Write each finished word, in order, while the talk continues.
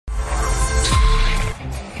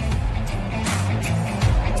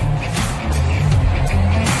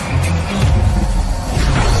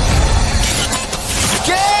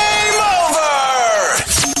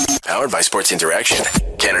Powered by Sports Interaction,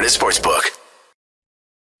 Canada Sportsbook.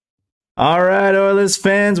 All right, Oilers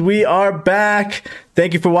fans, we are back.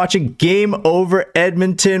 Thank you for watching Game Over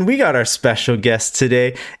Edmonton. We got our special guest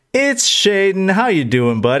today. It's Shaden. How you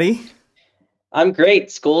doing, buddy? I'm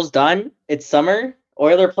great. School's done. It's summer.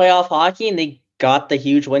 Oiler playoff hockey, and they got the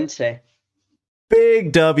huge win today.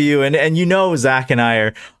 Big W, and you know Zach and I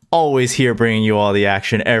are always here bringing you all the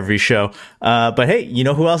action every show. But hey, you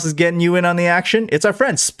know who else is getting you in on the action? It's our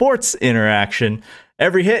friend Sports Interaction.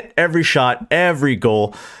 Every hit, every shot, every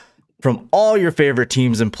goal from all your favorite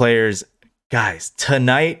teams and players. Guys,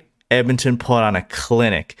 tonight, Edmonton put on a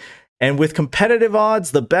clinic. And with competitive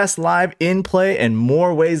odds, the best live in-play, and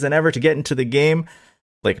more ways than ever to get into the game,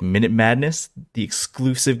 like Minute Madness, the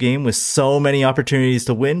exclusive game with so many opportunities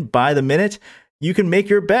to win by the minute, you can make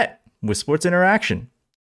your bet with Sports Interaction.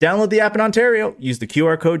 Download the app in Ontario, use the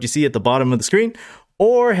QR code you see at the bottom of the screen,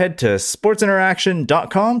 or head to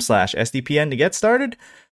sportsinteraction.com/SDPN to get started.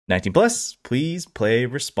 19 plus, please play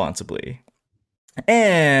responsibly.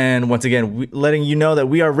 And once again, letting you know that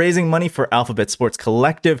we are raising money for Alphabet Sports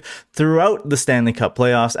Collective throughout the Stanley Cup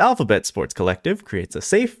playoffs. Alphabet Sports Collective creates a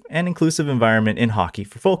safe and inclusive environment in hockey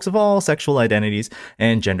for folks of all sexual identities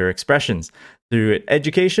and gender expressions through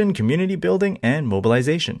education, community building, and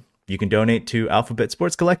mobilization. You can donate to Alphabet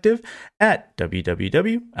Sports Collective at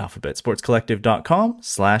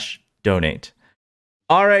www.alphabetsportscollective.com/donate.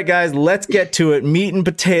 All right, guys, let's get to it. Meat and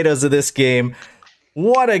potatoes of this game.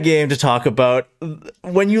 What a game to talk about.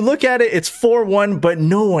 When you look at it, it's 4-1, but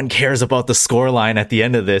no one cares about the scoreline at the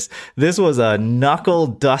end of this. This was a knuckle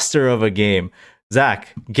duster of a game. Zach,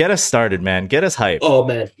 get us started, man. Get us hyped. Oh,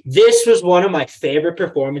 man. This was one of my favorite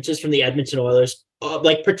performances from the Edmonton Oilers,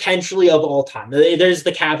 potentially of all time. There's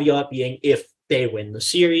the caveat being if they win the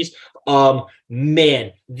series.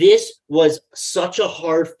 Man, this was such a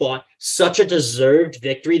hard fought, such a deserved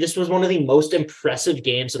victory. This was one of the most impressive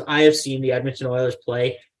games that I have seen the Edmonton Oilers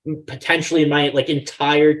play, potentially in my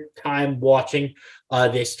entire time watching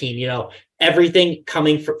this team. You know, everything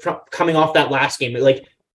coming coming off that last game,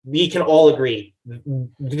 we can all agree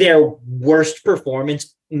their worst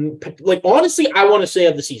performance. Honestly, I want to say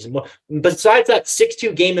of the season. Besides that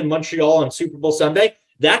 6-2 game in Montreal on Super Bowl Sunday,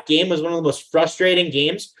 that game was one of the most frustrating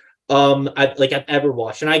games I've ever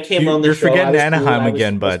watched. And I came on the show. You're forgetting Anaheim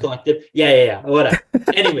again, bud. Yeah. Whatever.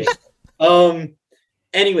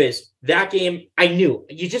 Anyways, that game, I knew.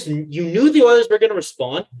 You knew the Oilers were going to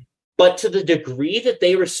respond, but to the degree that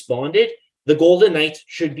they responded, the Golden Knights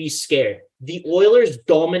should be scared. The Oilers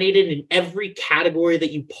dominated in every category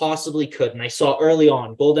that you possibly could. And I saw early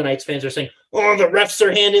on, Golden Knights fans are saying, oh, the refs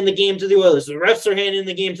are handing the game to the Oilers. The refs are handing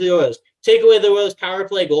the game to the Oilers. Take away the Oilers' power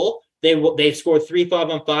play goal. They've scored 3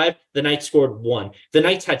 5-on-5. The Knights scored 1. The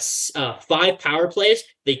Knights had 5 power plays.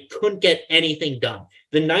 They couldn't get anything done.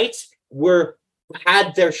 The Knights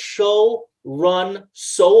had their show run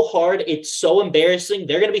so hard. It's so embarrassing.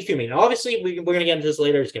 They're going to be fuming. Now, obviously, we're going to get into this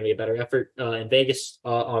later. It's going to be a better effort in Vegas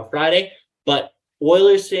on Friday. But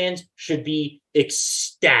Oilers fans should be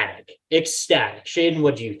ecstatic. Shaden,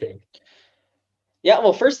 what do you think? Yeah,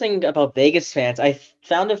 well, first thing about Vegas fans, I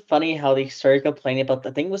found it funny how they started complaining about,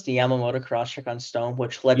 I think it was the Yamamoto cross-check on Stone,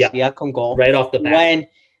 which led to the outcome goal. Right off the bat.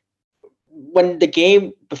 When the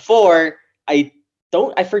game before, I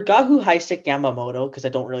forgot who high-sticked Yamamoto because I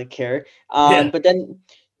don't really care. But then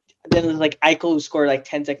it was Eichel who scored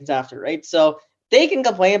 10 seconds after, right? So they can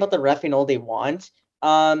complain about the reffing all they want.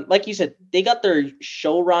 Like you said, they got their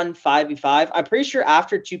show run 5v5. I'm pretty sure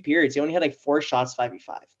after 2 periods, they only had 4 shots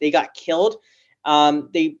 5v5. They got killed.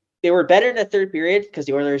 They were better in the third period because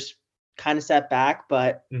the Oilers kind of sat back,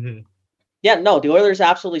 but the Oilers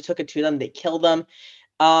absolutely took it to them. They killed them.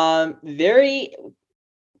 Very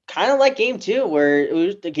kind of like game 2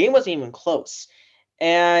 where the game wasn't even close.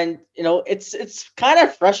 And, it's kind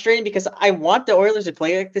of frustrating because I want the Oilers to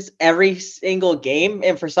play like this every single game.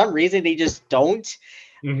 And for some reason, they just don't.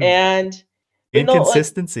 Mm-hmm. And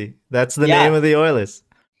inconsistency. That's the name of the Oilers.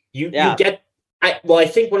 I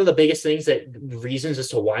think one of the biggest reasons as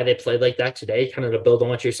to why they played like that today, kind of to build on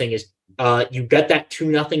what you're saying, is you got that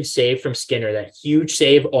 2-0 save from Skinner, that huge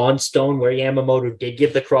save on Stone where Yamamoto did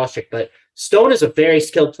give the cross check, but Stone is a very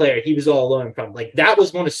skilled player. He was all alone in front. That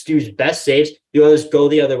was one of Stu's best saves. The Oilers go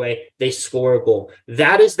the other way. They score a goal.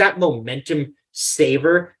 That is that momentum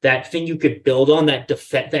saver, that thing you could build on, that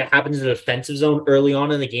happens in the defensive zone early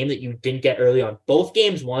on in the game that you didn't get early on. Both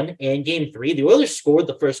games 1 and game 3, the Oilers scored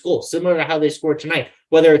the first goal, similar to how they scored tonight.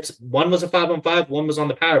 Whether it's one was a 5-on-5, one was on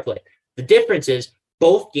the power play. The difference is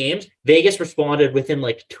both games, Vegas responded within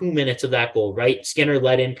 2 minutes of that goal, right? Skinner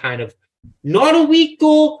let in kind of not a weak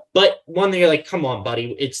goal, but one that you're like, come on,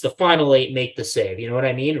 buddy, it's the final 8, make the save. You know what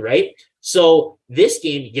I mean, right? So this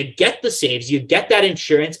game, you get the saves, you get that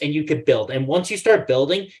insurance, and you can build. And once you start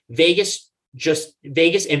building, Vegas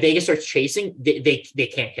starts chasing. They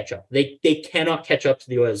can't catch up. They cannot catch up to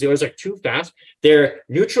the Oilers. The Oilers are too fast. Their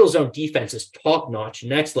neutral zone defense is top notch,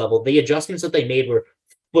 next level. The adjustments that they made were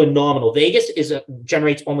phenomenal. Vegas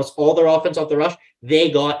generates almost all their offense off the rush.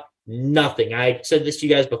 They got nothing. I said this to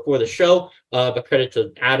you guys before the show, but credit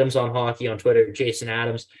to Adams on Hockey on Twitter, Jason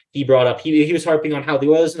Adams. He brought up, he was harping on how the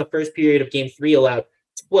Oilers in the first period of game 3 allowed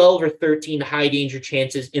 12 or 13 high danger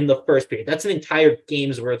chances in the first period. That's an entire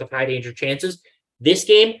game's worth of high danger chances. This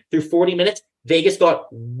game, through 40 minutes, Vegas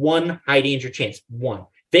got 1 high danger chance. 1.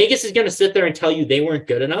 Vegas is going to sit there and tell you they weren't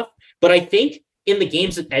good enough. But I think in the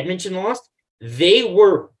games that Edmonton lost, they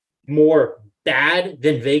were more bad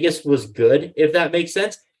than Vegas was good, if that makes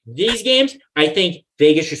sense. These games, I think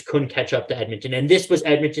Vegas just couldn't catch up to Edmonton. And this was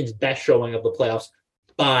Edmonton's best showing of the playoffs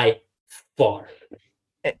by far.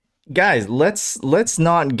 Guys, let's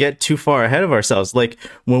not get too far ahead of ourselves. Like,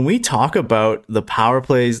 when we talk about the power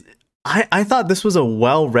plays, I thought this was a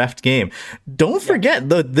well-reffed game. Don't forget,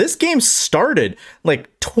 this game started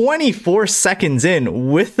like 24 seconds in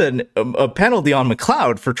with a penalty on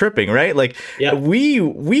McLeod for tripping, right? Like, we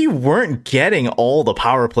weren't getting all the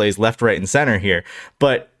power plays left, right, and center here.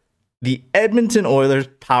 But the Edmonton Oilers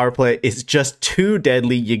power play is just too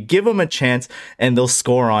deadly. You give them a chance and they'll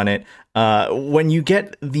score on it. When you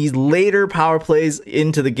get these later power plays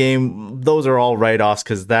into the game, those are all write-offs,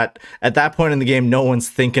 because at that point in the game, no one's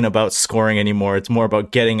thinking about scoring anymore. It's more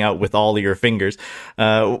about getting out with all of your fingers.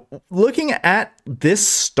 Looking at this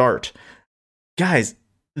start, guys,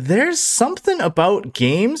 there's something about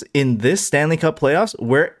games in this Stanley Cup playoffs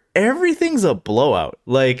where everything's a blowout.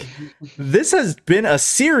 Like, this has been a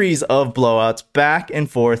series of blowouts back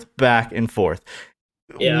and forth.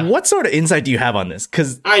 Yeah. What sort of insight do you have on this?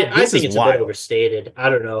 Because I think it's a bit overstated. I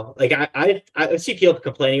don't know. Like, I see people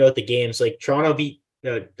complaining about the games. Like, Toronto beat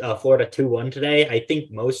Florida 2-1 today. I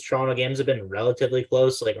think most Toronto games have been relatively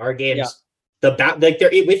close. Like, our games, they're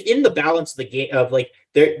within the balance of the game. Of like,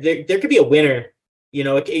 there could be a winner. You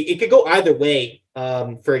know, it could go either way.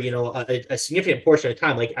 For a significant portion of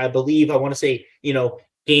time. Like, I want to say,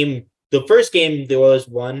 the first game the Oilers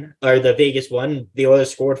won, or the Vegas won, the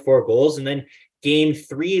Oilers scored 4 goals, and then game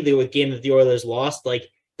 3, the game that the Oilers lost, like,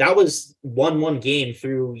 that was 1-1 game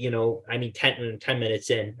through 10 minutes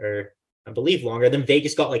in, or I believe longer. Then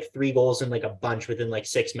Vegas got like 3 goals in like a bunch within like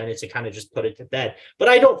 6 minutes and kind of just put it to bed. But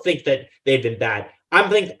I don't think that they've been bad.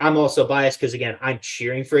 I'm also biased because, again, I'm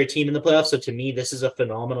cheering for a team in the playoffs. So to me, this is a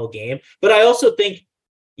phenomenal game. But I also think,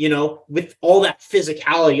 with all that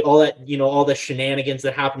physicality, all that, all the shenanigans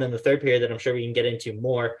that happened in the third period that I'm sure we can get into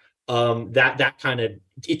more, that kind of,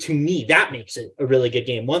 to me, that makes it a really good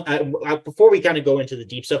game. Before we kind of go into the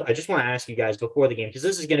deep stuff, I just want to ask you guys before the game, because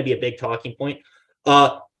this is going to be a big talking point.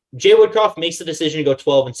 Jay Woodcroft makes the decision to go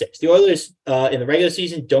 12-6. The Oilers in the regular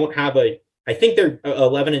season don't have I think their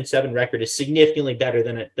 11-7 record is significantly better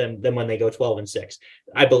than when they go 12-6.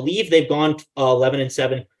 I believe they've gone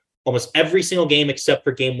 11-7 almost every single game except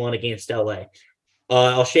for game 1 against LA.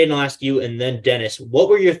 I'll ask you, and then Dennis, what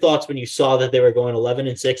were your thoughts when you saw that they were going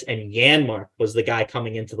 11-6 and Janmark was the guy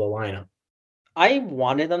coming into the lineup? I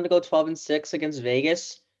wanted them to go 12-6 against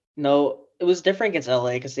Vegas. No, it was different against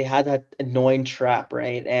LA because they had that annoying trap,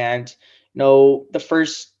 right? And the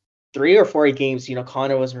first 3 or 4 games,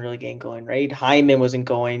 Connor wasn't really getting going, right? Hyman wasn't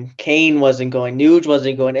going, Kane wasn't going, Nuge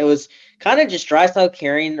wasn't going. It was kind of just Drysdale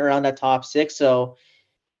carrying around that top 6. So,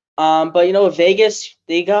 but Vegas,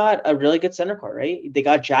 they got a really good center court, right? They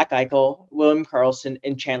got Jack Eichel, William Karlsson,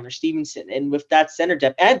 and Chandler Stevenson, and with that center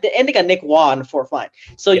depth, and they got Nick Waugh on the 4th line.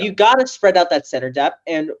 So you got to spread out that center depth,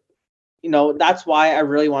 and that's why I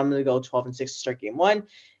really wanted them to go 12-6 to start game 1.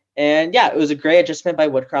 And yeah, it was a great adjustment by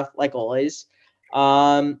Woodcroft, like always.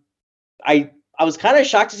 I was kind of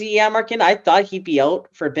shocked to see Janmark in. I thought he'd be out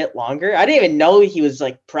for a bit longer. I didn't even know he was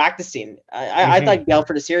like practicing. I thought he'd be out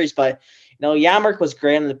for the series, but Janmark was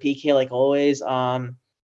great on the PK like always. Another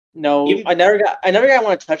guy I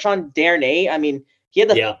want to touch on, Darren A. I mean, he had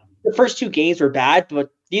the first 2 games were bad,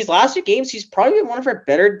 but these last 2 games, he's probably been one of our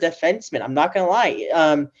better defensemen. I'm not gonna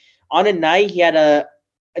lie. On a night, he had a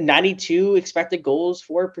 92 expected goals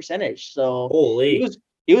for percentage. So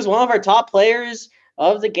he was one of our top players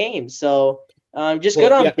of the game. So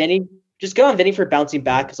good on Vinny. Just good on Vinny for bouncing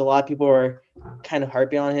back, because a lot of people were kind of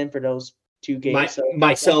harping on him for those 2 games.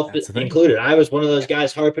 Myself included. I was one of those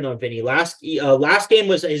guys harping on Vinny. Last game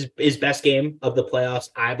was his best game of the playoffs,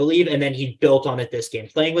 I believe, and then he built on it this game.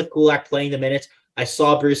 Playing with Kulak, playing the minutes, I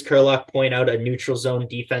saw Bruce Kurlock point out a neutral zone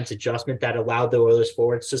defense adjustment that allowed the Oilers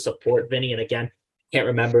forwards to support Vinny. And again, can't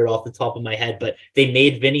remember it off the top of my head, but they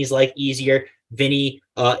made Vinny's life easier. Vinny,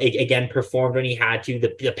 again, performed when he had to.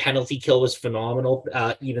 The penalty kill was phenomenal,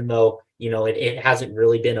 even though, it hasn't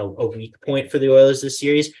really been a weak point for the Oilers this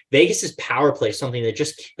series. Vegas's power play is something that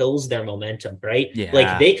just kills their momentum, right? Yeah.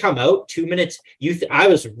 Like, they come out 2 minutes. I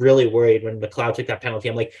was really worried when McLeod took that penalty.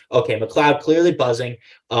 I'm like, okay, McLeod clearly buzzing.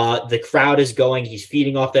 The crowd is going. He's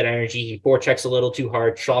feeding off that energy. He forechecks a little too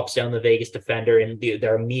hard, chops down the Vegas defender, and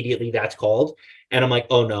they're immediately that's called. And I'm like,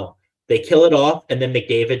 oh no. They kill it off, and then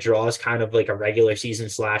McDavid draws kind of like a regular season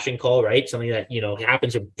slashing call, right? Something that,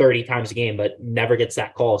 happens 30 times a game, but never gets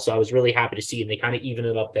that call. So I was really happy to see, and they kind of even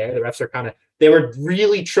it up there. The refs are they were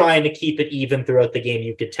really trying to keep it even throughout the game,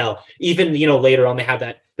 you could tell. Even, later on,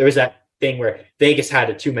 there was that thing where Vegas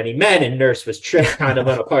had too many men, and Nurse was tripped kind of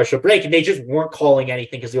on a partial break, and they just weren't calling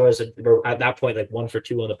anything because the Oilers were at that point like 1 for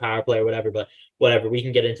 2 on the power play or whatever. But whatever, we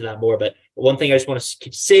can get into that more. But one thing I just want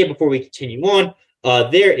to say before we continue on,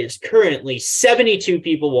 there is currently 72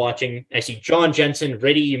 people watching. I see John Jensen,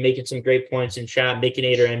 Riddy, you're making some great points in chat.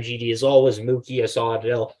 Makinator, MGD as always. Mookie, I saw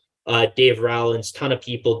Adele, Dave Rowlands, ton of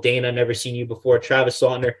people. Dana, never seen you before. Travis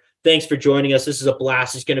Sautner, thanks for joining us. This is a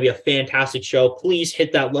blast. It's going to be a fantastic show. Please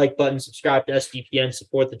hit that like button, subscribe to SDPN,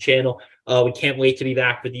 support the channel. We can't wait to be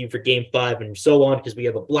back with you for Game 5 and so on, because we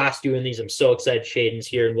have a blast doing these. I'm so excited Shaden's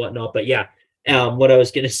here and whatnot. But yeah, what I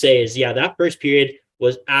was going to say is, that first period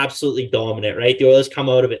was absolutely dominant, right? The Oilers come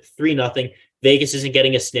out of it 3-0. Vegas isn't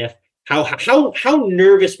getting a sniff. How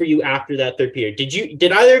nervous were you after that third period?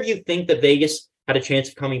 Did either of you think that Vegas had a chance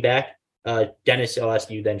of coming back? Dennis, I'll ask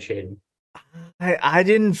you then, Shaden. I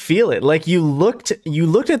didn't feel it. Like, you looked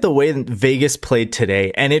at the way Vegas played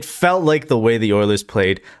today, and it felt like the way the Oilers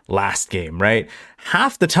played last game, right?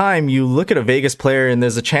 Half the time you look at a Vegas player and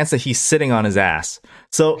there's a chance that he's sitting on his ass.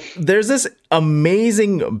 So there's this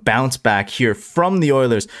amazing bounce back here from the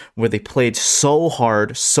Oilers where they played so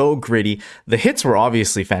hard, so gritty. The hits were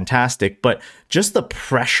obviously fantastic, but just the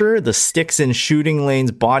pressure, the sticks in shooting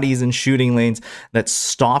lanes, bodies in shooting lanes that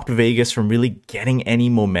stopped Vegas from really getting any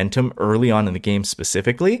momentum early on in the game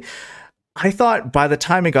specifically. I thought by the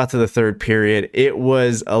time it got to the third period, it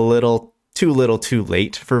was a little too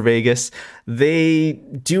late for Vegas. They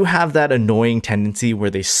do have that annoying tendency where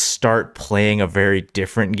they start playing a very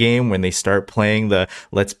different game when they start playing the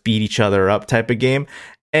let's beat each other up type of game.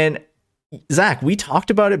 And Zach, we talked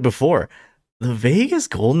about it before. The Vegas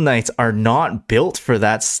Golden Knights are not built for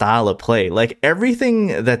that style of play. Like,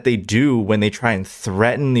 everything that they do when they try and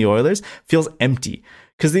threaten the Oilers feels empty.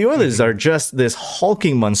 Because the Oilers are just this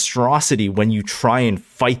hulking monstrosity when you try and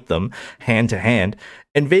fight them hand to hand.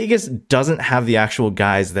 And Vegas doesn't have the actual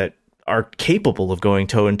guys that are capable of going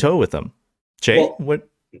toe and toe with them. Jay, what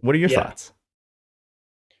are your thoughts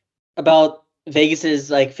about Vegas's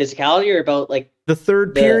physicality, or about the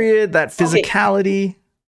third period, that physicality? Okay.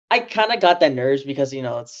 I kind of got that nerves because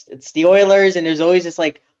it's the Oilers, and there's always this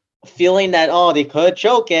feeling that they could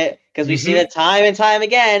choke it because we've seen it time and time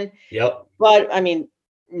again. Yep. But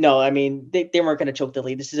no, they weren't going to choke the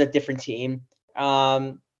lead. This is a different team.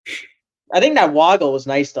 I think that woggle was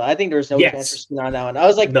nice, though. I think there was no chance for Skinner on that one. I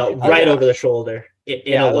was like, no, right over the shoulder.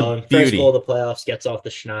 Alone. First goal of the playoffs, gets off the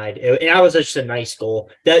schneid. That was just a nice goal.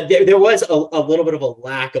 There was a little bit of a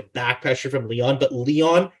lack of back pressure from Leon, but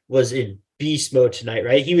Leon was in beast mode tonight,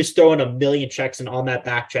 right? He was throwing a million checks, and on that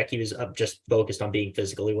back check, he was just focused on being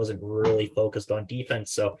physical. He wasn't really focused on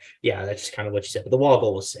defense. So, yeah, that's just kind of what you said. But the wall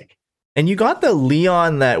goal was sick. And you got the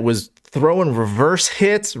Leon that was throwing reverse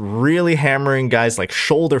hits, really hammering guys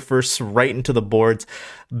shoulder first right into the boards.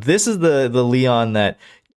 This is the Leon that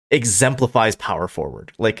exemplifies power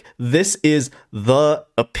forward. This is the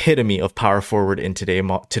epitome of power forward in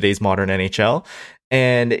today's modern NHL.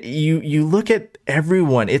 And you look at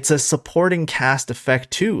everyone, it's a supporting cast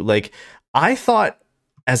effect too. I thought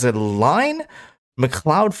as a line,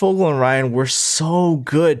 McLeod, Fogle, and Ryan were so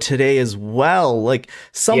good today as well.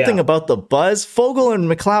 Something about the buzz. Fogle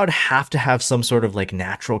and McLeod have to have some sort of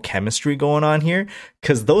natural chemistry going on here,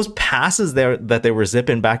 because those passes there that they were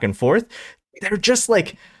zipping back and forth, they're just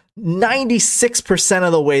 96%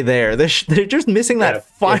 of the way there. They're just missing that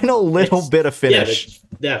final little bit of finish.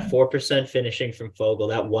 That 4% finishing from Fogle,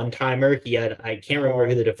 that one-timer he had, I can't remember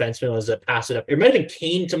who the defenseman was that passed it up. It might have been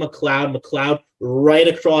Kane to McLeod. McLeod right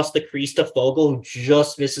across the crease to Fogle, who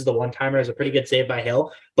just misses the one-timer. It was a pretty good save by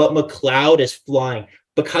Hill, but McLeod is flying.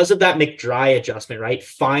 Because of that McDry adjustment, right?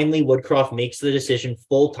 Finally, Woodcroft makes the decision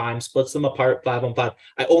full time, splits them apart 5-on-5.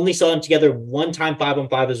 I only saw them together one time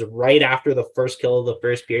 5-on-5 is right after the first kill of the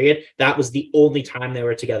first period. That was the only time they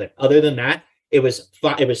were together. Other than that, it was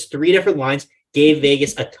 3 different lines. gave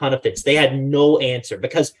Vegas a ton of fits. They had no answer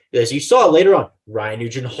because, as you saw later on, Ryan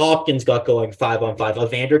Nugent-Hopkins got going 5-on-5.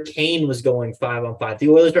 Evander Kane was going 5-on-5. The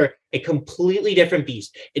Oilers are a completely different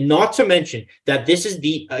beast. And not to mention that this is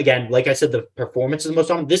again, like I said, the performance is the most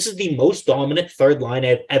dominant. This is the most dominant third line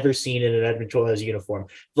I've ever seen in an Edmonton Oilers uniform.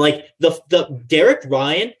 Like the Derek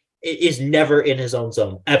Ryan is never in his own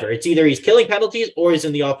zone ever. It's either he's killing penalties or he's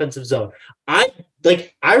in the offensive zone. I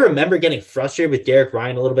remember getting frustrated with Derek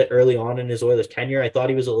Ryan a little bit early on in his Oilers tenure. I thought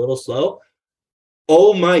he was a little slow.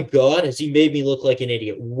 Oh my God, has he made me look like an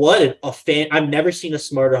idiot? What a fan. I've never seen a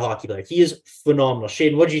smarter hockey player. He is phenomenal.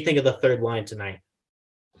 Shane, what did you think of the third line tonight?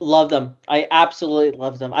 Love them. I absolutely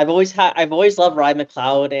love them. I've always loved Ryan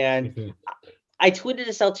McLeod, and I tweeted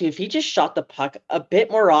this out too. If he just shot the puck a bit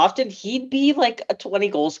more often, he'd be like a 20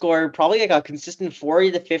 goal scorer, probably like a consistent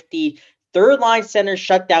 40 to 50 third line center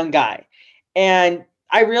shutdown guy. And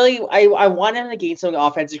I want him to gain some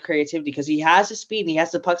offensive creativity because he has the speed and he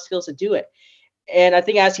has the puck skills to do it. And I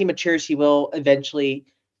think as he matures, he will eventually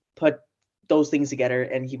put those things together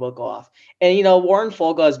and he will go off. And, Warren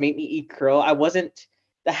Fogle has made me eat crow. I wasn't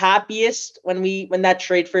the happiest when that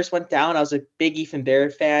trade first went down. I was a big Ethan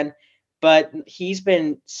Barrett fan, but he's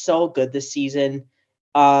been so good this season.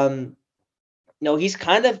 He's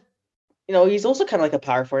kind of, he's also kind of like a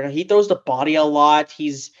power forward. He throws the body a lot.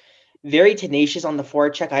 He's very tenacious on the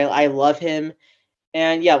forecheck. I love him.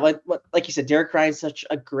 And yeah, like you said, Derek Ryan's such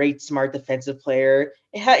a great, smart defensive player.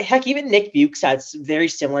 Heck, even Nick Bukestad's very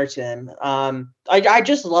similar to him. I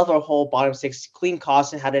just love our whole bottom six. Clean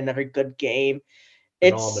Costin had another good game.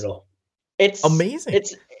 Phenomenal. It's amazing.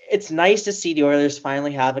 It's nice to see the Oilers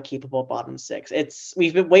finally have a capable bottom six.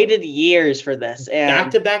 We've been waited years for this, and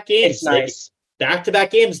back-to-back games. It's nice. Back-to-back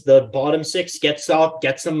games, the bottom six starts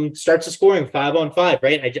the scoring 5-on-5,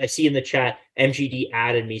 right? I see in the chat, MGD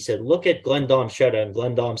added me, said, look at Glenn Dom's shout out. And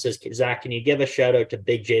Glenn Dom says, Zach, can you give a shout out to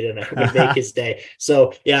Big J tonight? Would make his day.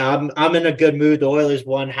 So yeah, I'm in a good mood. The Oilers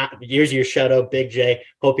won. Here's your shout out, Big J.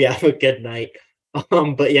 Hope you have a good night.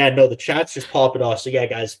 But yeah, no, the chat's just popping off. So yeah,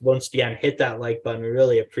 guys, once again, hit that like button. We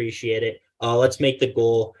really appreciate it. Let's make the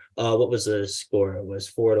goal. What was the score? It was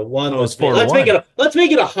 4-1. Let's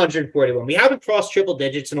make it 141. We haven't crossed triple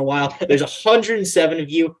digits in a while. There's 107 of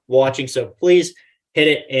you watching, so please hit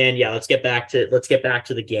it. And yeah, let's get back to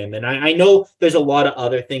the game. And I know there's a lot of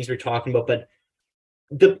other things we're talking about, but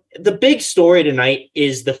the big story tonight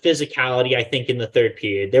is the physicality, I think, in the third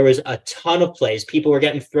period. There was a ton of plays. People were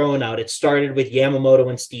getting thrown out. It started with Yamamoto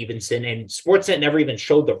and Stevenson, and Sportsnet never even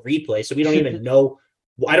showed the replay, so we don't even know.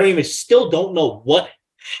 Still don't know what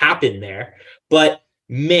happened there. But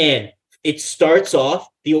man, it starts off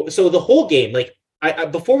the whole game. Like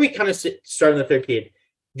before we kind of start in the third period,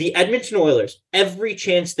 the Edmonton Oilers, every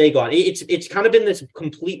chance they got, it's kind of been this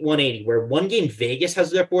complete 180 where one game Vegas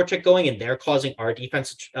has their forecheck going and they're causing our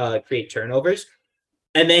defense to create turnovers.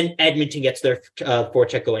 And then Edmonton gets their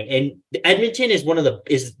forecheck going. And Edmonton is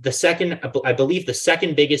the second, I believe, the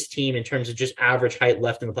second biggest team in terms of just average height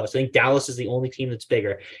left in the playoffs. I think Dallas is the only team that's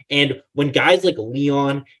bigger. And when guys like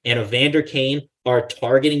Leon and Evander Kane are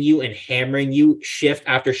targeting you and hammering you shift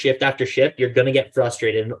after shift after shift, you're going to get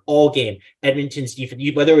frustrated. In all game, Edmonton's defense,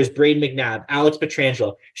 whether it was Braden McNabb, Alex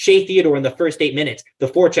Pietrangelo, Shea Theodore in the first 8 minutes, the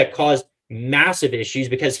forecheck caused massive issues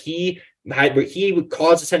because he would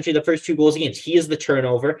cause essentially the first two goals against. He is the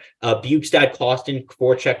turnover. Bukestad Costin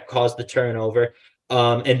forecheck caused the turnover.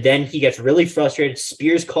 And then he gets really frustrated.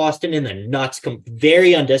 Spears Costin in the nuts,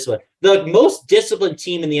 very undisciplined. The most disciplined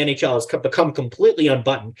team in the NHL has become completely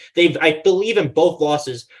unbuttoned. I believe in both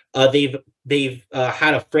losses, they've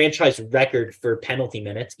had a franchise record for penalty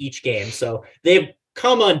minutes each game. So they've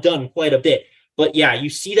come undone quite a bit. But yeah, you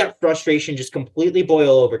see that frustration just completely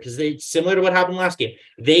boil over because it's similar to what happened last game.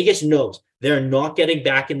 Vegas knows they're not getting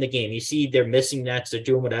back in the game. You see they're missing nets, they're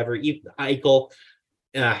doing whatever. Eichel,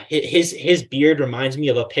 his beard reminds me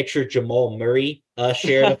of a picture Jamal Murray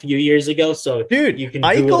shared a few years ago. So dude, you can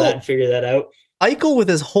Google that and figure that out. Eichel with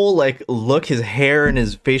his whole look, his hair and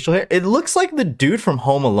his facial hair, it looks like the dude from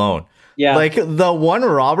Home Alone. Yeah, like the one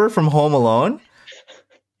robber from Home Alone.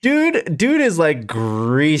 Dude is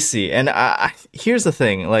greasy. And here's the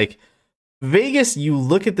thing, Vegas, you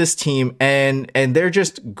look at this team and they're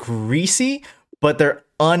just greasy, but they're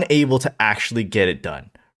unable to actually get it done.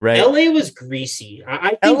 Right? LA was greasy.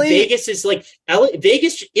 I think Vegas is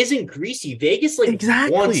Vegas isn't greasy. Vegas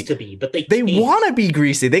exactly wants to be, but they want to be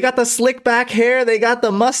greasy. They got the slick back hair, they got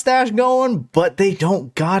the mustache going, but they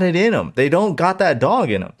don't got it in them. They don't got that dog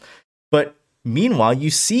in them. But meanwhile, you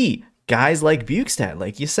see guys like Bukestad,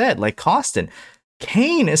 like you said, like Costin,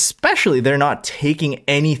 Kane especially, they're not taking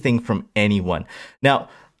anything from anyone. Now,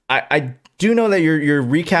 I do know that you're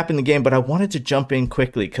recapping the game, but I wanted to jump in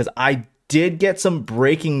quickly because I did get some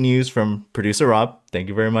breaking news from producer Rob. Thank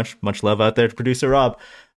you very much. Much love out there to producer Rob.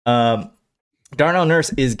 Darnell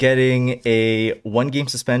Nurse is getting a 1-game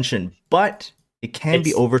suspension, but it can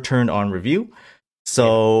be overturned on review.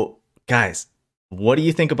 So, guys, what do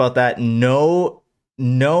you think about that?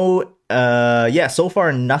 So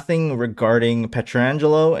far nothing regarding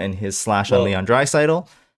Pietrangelo and his slash on Leon Draisaitl.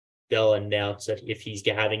 They'll announce that if he's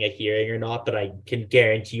having a hearing or not, but I can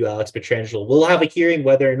guarantee you Alex Pietrangelo will have a hearing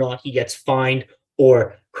whether or not he gets fined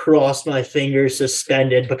or, cross my fingers,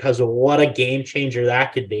 suspended, because of what a game changer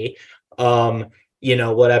that could be.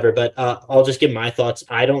 Whatever. But I'll just give my thoughts.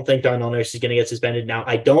 I don't think Darnell Nurse is going to get suspended. Now,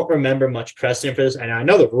 I don't remember much precedent for this, and I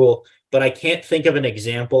know the rule, but I can't think of an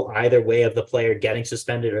example either way of the player getting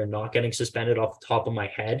suspended or not getting suspended off the top of my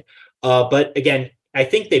head. But again, I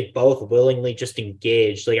think they both willingly just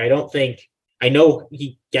engaged. Like, I know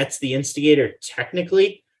he gets the instigator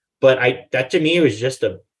technically, but that to me was just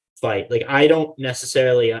a fight. Like, I don't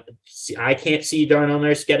necessarily I can't see Darnell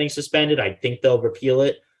Nurse getting suspended. I think they'll repeal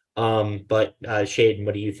it. But Shaden,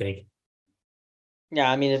 what do you think? Yeah,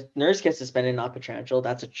 I mean, if Nurse gets suspended, not Pietrangelo,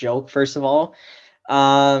 that's a joke, first of all.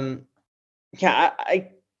 I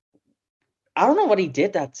don't know what he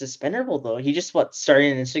did that's suspendable though. He just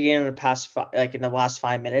started an Instagram in the last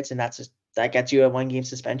 5 minutes, and that gets you a 1-game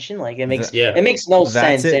suspension. Like, it makes no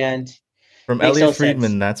sense. And from Elliot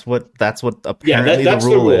Friedman, that's what apparently the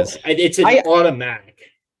rule is. It's an automatic.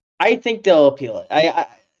 I think they'll appeal it. I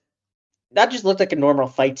that just looked like a normal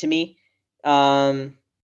fight to me. That's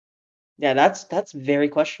very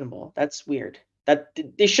questionable. That's weird. That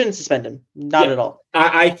they shouldn't suspend him. Not at all.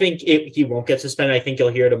 I think he won't get suspended. I think you'll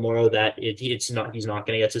hear tomorrow that he's not going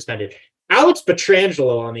to get suspended. Alex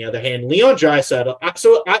Pietrangelo, on the other hand, Leon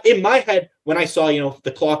Draisaitl. In my head, when I saw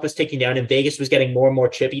the clock was ticking down and Vegas was getting more and more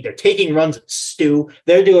chippy, they're taking runs at Stu.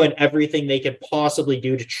 They're doing everything they could possibly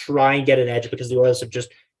do to try and get an edge because the Oilers have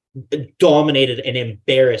just dominated and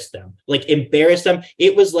embarrassed them.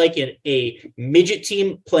 It was like a midget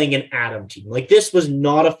team playing an Atom team. Like, this was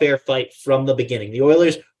not a fair fight from the beginning. The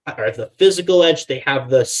Oilers are the physical edge, they have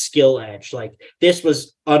the skill edge. Like, this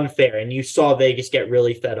was unfair, and you saw Vegas get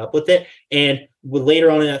really fed up with it. And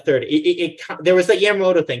later on in that third, there was that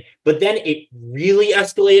Yamamoto thing, but then it really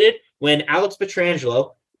escalated when Alex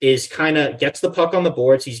Pietrangelo gets the puck on the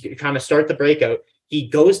boards. He's kind of start the breakout. He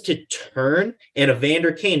goes to turn, and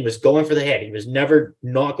Evander Kane was going for the hit. He was never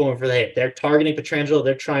not going for the hit. They're targeting Pietrangelo.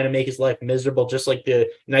 They're trying to make his life miserable, just like the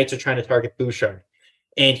Knights are trying to target Bouchard.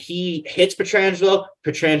 And he hits Pietrangelo.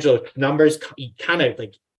 Pietrangelo numbers, he kind of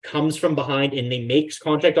comes from behind, and he makes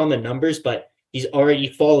contact on the numbers, but he's already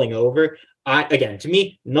falling over. To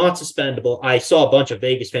me, not suspendable. I saw a bunch of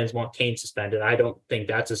Vegas fans want Kane suspended. I don't think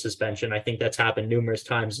that's a suspension. I think that's happened numerous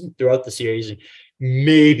times throughout the series. And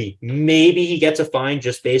maybe he gets a fine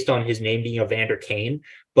just based on his name being Evander Kane.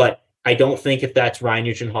 But I don't think if that's Ryan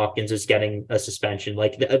Nugent-Hopkins is getting a suspension.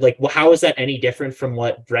 How is that any different from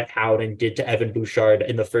what Brett Howden did to Evan Bouchard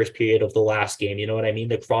in the first period of the last game? You know what I mean?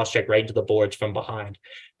 The cross-check right into the boards from behind.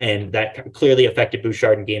 And that clearly affected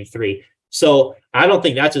Bouchard in game 3. So I don't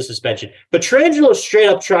think that's a suspension. But Pietrangelo straight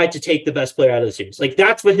up tried to take the best player out of the series.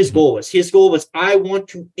 That's what his goal was. His goal was, I want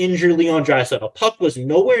to injure Leon Draisaitl. Puck was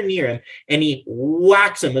nowhere near him, and he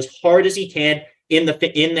whacks him as hard as he can in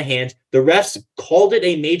the hands. The refs called it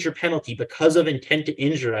a major penalty because of intent to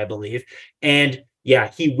injure, I believe. And yeah,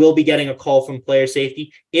 he will be getting a call from player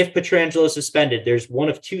safety. If Pietrangelo is suspended, there's one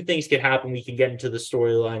of two things could happen. We can get into the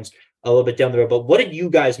storylines a little bit down the road. But what did you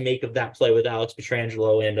guys make of that play with Alex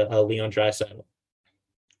Pietrangelo and Leon Draisaitl?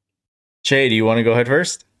 Shay, do you want to go ahead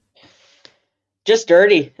first? Just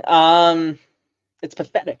dirty. It's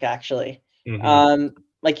pathetic, actually. Mm-hmm.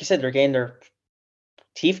 Like you said, they're getting their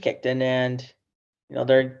teeth kicked in, and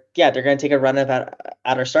they're going to take a run at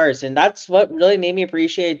our stars, and that's what really made me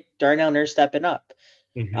appreciate Darnell Nurse stepping up.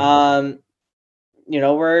 Mm-hmm.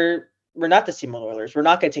 We're not the Seattle Oilers. We're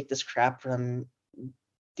not going to take this crap from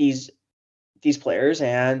these players,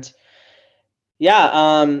 and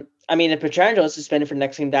I mean, if Pietrangelo is suspended for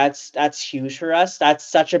next game, that's huge for us. That's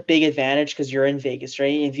such a big advantage because you're in Vegas,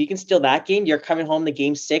 right? If you can steal that game, you're coming home to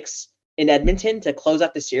game 6 in Edmonton to close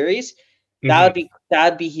out the series. Mm-hmm.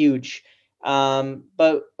 That'd be huge.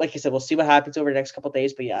 But like I said, we'll see what happens over the next couple of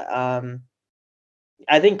days. But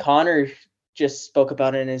I think Connor just spoke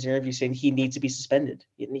about it in his interview, saying he needs to be suspended.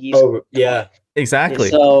 Exactly.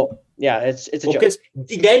 So yeah, it's a joke. Because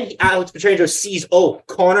then Alex Pietrangelo sees, oh,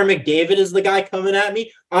 Connor McDavid is the guy coming at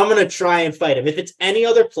me. I'm going to try and fight him. If it's any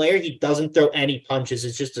other player, he doesn't throw any punches.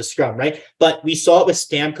 It's just a scrum, right? But we saw it with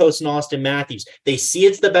Stamkos and Austin Matthews. They see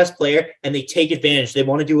it's the best player, and they take advantage. They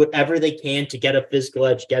want to do whatever they can to get a physical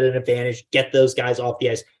edge, get an advantage, get those guys off the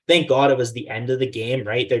ice. Thank God it was the end of the game,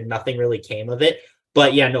 right? Nothing really came of it.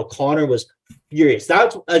 But yeah, no, Connor was furious.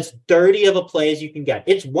 That's as dirty of a play as you can get.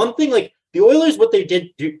 It's one thing, like, the Oilers, what they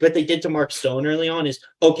did to Mark Stone early on is,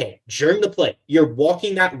 okay, during the play, you're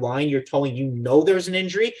walking that line, you're telling there's an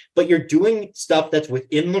injury, but you're doing stuff that's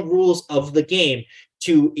within the rules of the game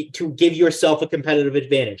to give yourself a competitive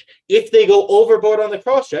advantage. If they go overboard on the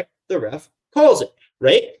cross-check, the ref calls it,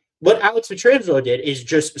 right? What Alex Pietrangelo did is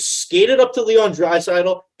just skated up to Leon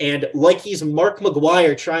Draisaitl, and like he's Mark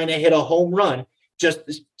McGuire trying to hit a home run, just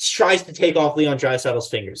tries to take off Leon Draisaitl's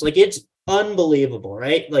fingers. Like, it's unbelievable,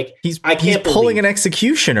 right? Like, he's pulling an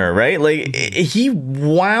executioner, right? Like, he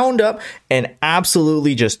wound up and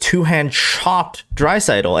absolutely just two-hand chopped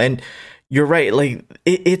Draisaitl. And you're right, like,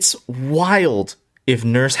 it's wild if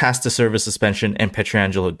Nurse has to serve a suspension and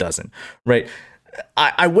Pietrangelo doesn't, right?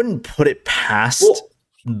 I wouldn't put it past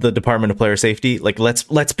the Department of Player Safety. Like,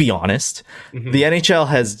 let's be honest. The NHL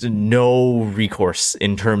has no recourse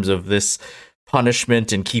in terms of this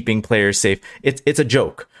punishment and keeping players safe. It's a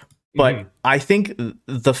joke. But I think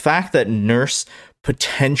the fact that Nurse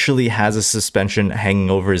potentially has a suspension hanging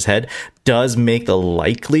over his head does make the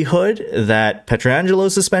likelihood that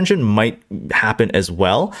Pietrangelo's suspension might happen as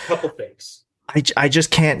well. Couple things. I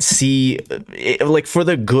just can't see it, like, for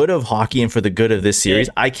the good of hockey and for the good of this series,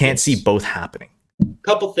 I can't see both happening.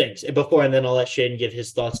 Couple things before, and then I'll let Shaden give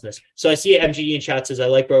his thoughts on this. So I see MGD in chat says, I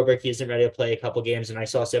like Broberg. He isn't ready to play a couple games, and I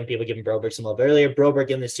saw some people giving Broberg some love earlier.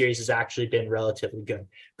 Broberg in this series has actually been relatively good.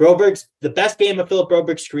 The best game of Philip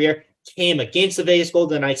Broberg's career came against the Vegas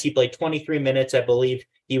Golden Knights. He played 23 minutes, I believe.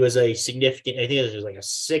 He was a significant, I think it was like a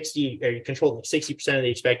 60, or he controlled like 60% of the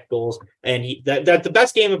expected goals. And the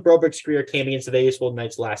best game of Broberg's career came against the Vegas Golden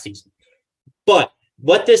Knights last season. But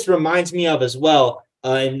what this reminds me of as well,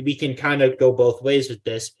 and we can kind of go both ways with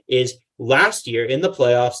this, is last year in the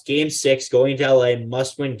playoffs, Game 6, going to LA,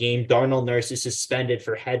 must-win game, Darnell Nurse is suspended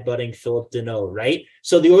for headbutting Philip Deneau, right?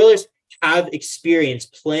 So the Oilers have experience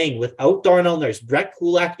playing without Darnell Nurse. Brett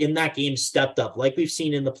Kulak in that game stepped up. Like we've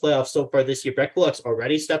seen in the playoffs so far this year, Brett Kulak's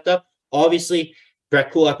already stepped up. Obviously,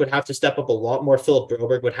 Brett Kulak would have to step up a lot more. Philip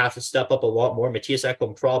Broberg would have to step up a lot more. Matthias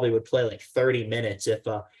Ekholm probably would play like 30 minutes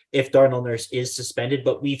if Darnell Nurse is suspended.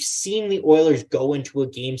 But we've seen the Oilers go into a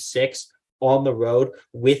Game 6 on the road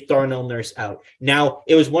with Darnell Nurse out. Now,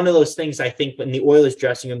 it was one of those things, I think, when the Oilers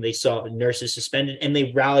dressing room, they saw Nurse is suspended, and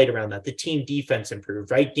they rallied around that. The team defense improved,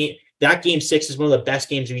 right? That Game 6 is one of the best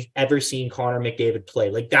games we've ever seen Connor McDavid play.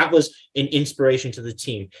 Like, that was an inspiration to the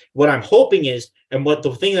team. What I'm hoping is, and what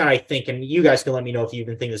the thing that I think, and you guys can let me know if you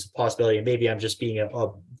even think this is a possibility, and maybe I'm just being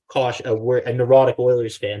a neurotic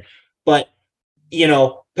Oilers fan, but, you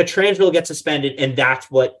know, Pietrangelo gets suspended, and that's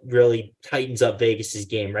what really tightens up Vegas's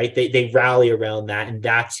game, right? They rally around that, and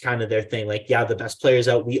that's kind of their thing. Like, yeah, the best players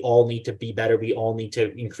out. We all need to be better. We all need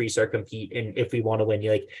to increase our compete, and if we want to win,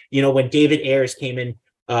 when David Ayres came in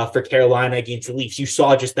for Carolina against the Leafs, you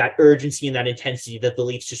saw just that urgency and that intensity that the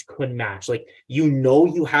Leafs just couldn't match. Like,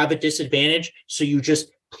 you have a disadvantage, so you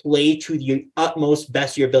just play to the utmost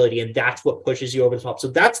best of your ability, and that's what pushes you over the top. So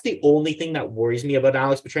that's the only thing that worries me about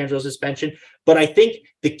Alex Pietrangelo's suspension. But I think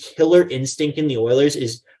the killer instinct in the Oilers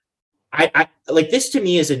is, I like, this to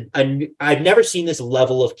me is I've never seen this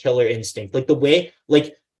level of killer instinct. Like, the way,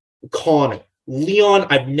 like, Connor, Leon,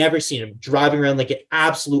 I've never seen him driving around like an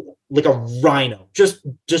absolute, like a rhino, just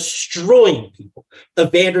destroying people.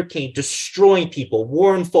 Evander Kane destroying people.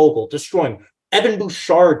 Warren Fogle destroying. Evan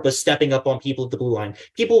Bouchard was stepping up on people at the blue line.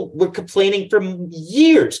 People were complaining for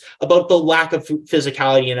years about the lack of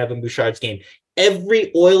physicality in Evan Bouchard's game.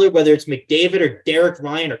 Every Oiler, whether it's McDavid or Derek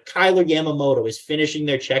Ryan or Kyler Yamamoto, is finishing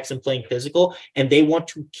their checks and playing physical, and they want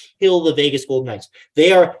to kill the Vegas Golden Knights.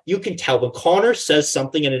 You can tell when Connor says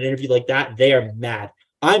something in an interview like that, they are mad.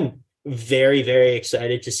 I'm very, very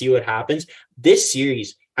excited to see what happens. This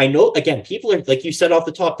series, I know, again, people are, like you said off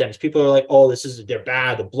the top, Dennis, people are like, oh, they're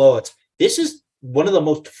bad, the blowouts. This is one of the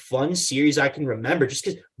most fun series I can remember, just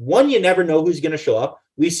because, one, you never know who's going to show up.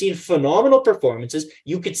 We've seen phenomenal performances.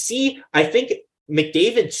 You could see, I think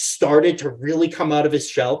McDavid started to really come out of his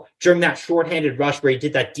shell during that shorthanded rush where he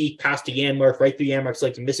did that deep pass to Janmark, right through Janmark's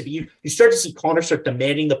legs and miss it. But you start to see Connor start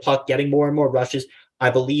demanding the puck, getting more and more rushes.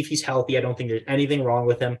 I believe he's healthy. I don't think there's anything wrong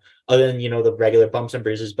with him other than, the regular bumps and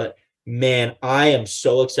bruises. But man, I am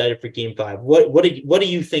so excited for Game 5. What do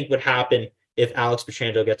you think would happen if Alex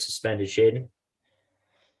Pietrangelo gets suspended, Shaden?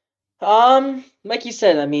 Like you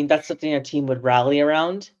said, I mean that's something a team would rally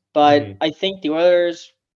around, but I think the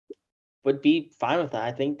Oilers would be fine with that.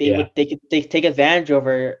 I think Yeah. they take advantage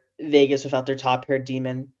over Vegas without their top pair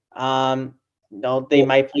demon. No, they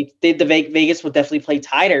might play. Vegas would definitely play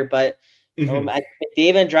tighter, but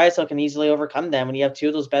McDavid and Drysdale can easily overcome them. When you have two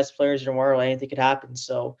of those best players in the world, anything could happen.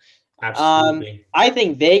 So, Absolutely. I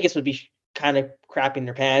think Vegas would be kind of crapping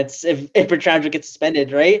their pants if Petrangelo gets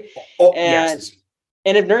suspended, right? Oh, and yes.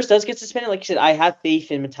 and if Nurse does get suspended, like you said, I have faith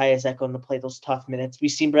in Matthias Ekholm to play those tough minutes. We've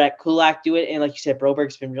seen Brett Kulak do it, and like you said,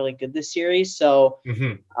 Broberg's been really good this series. So,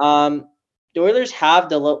 the Oilers have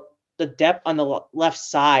the depth on the left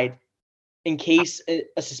side in case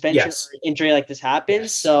a suspension or injury like this happens.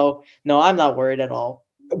 Yes. So, no, I'm not worried at all.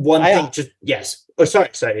 One thing, just yes. Oh, sorry.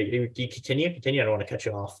 You continue. I don't want to cut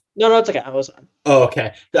you off. No, it's okay. I was on. Oh,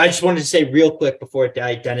 okay. I just wanted to say real quick before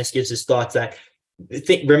Dennis gives his thoughts that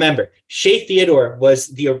remember, Shea Theodore was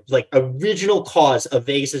the original cause of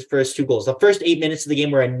Vegas's first 2 goals. The first 8 minutes of the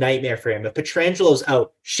game were a nightmare for him. If Petrangelo's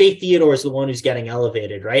out, Shea Theodore is the one who's getting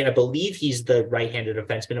elevated, right? I believe he's the right-handed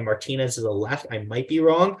defenseman and Martinez is the left. I might be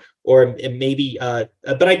wrong, or maybe, but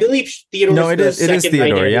I believe Theodore is the second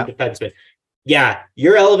right-handed defenseman. Yeah,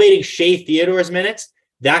 you're elevating Shea Theodore's minutes.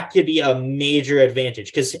 That could be a major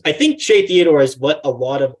advantage because I think Shea Theodore is what a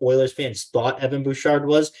lot of Oilers fans thought Evan Bouchard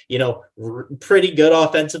was, pretty good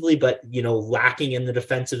offensively, but, lacking in the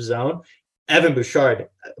defensive zone. Evan Bouchard,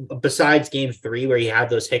 besides game 3, where he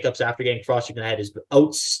had those hiccups after getting frosted in the head, is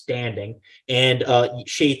outstanding. And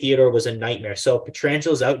Shea Theodore was a nightmare. So if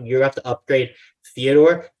Petrangelo's out and you have to upgrade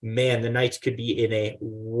Theodore, man, the Knights could be in a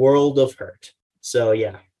world of hurt. So,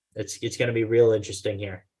 yeah, it's going to be real interesting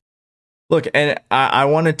here. Look, and I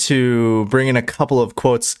wanted to bring in a couple of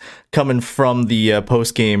quotes coming from the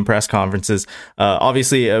post-game press conferences.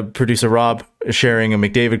 Obviously, producer Rob sharing a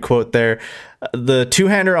McDavid quote there. The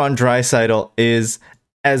two-hander on Draisaitl is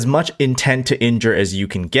as much intent to injure as you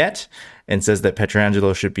can get, and says that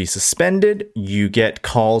Pietrangelo should be suspended. You get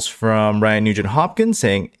calls from Ryan Nugent-Hopkins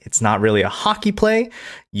saying it's not really a hockey play.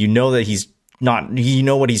 You know that he's not,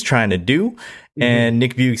 what he's trying to do. And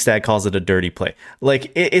Nick Bjugstad calls it a dirty play.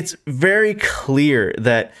 Like, it's very clear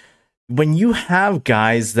that when you have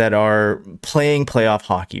guys that are playing playoff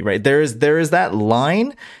hockey, right, there is that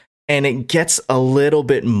line, and it gets a little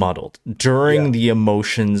bit muddled during the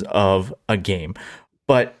emotions of a game.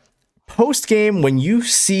 But post game, when you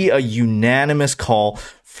see a unanimous call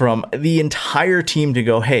from the entire team to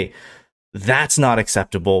go, hey, that's not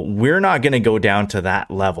acceptable. We're not going to go down to that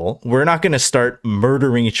level. We're not going to start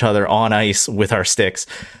murdering each other on ice with our sticks.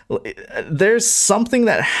 There's something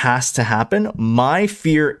that has to happen. My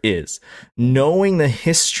fear is, knowing the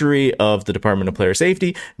history of the Department of Player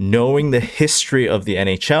Safety, knowing the history of the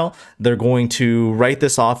NHL, they're going to write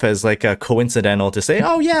this off as like a coincidental to say,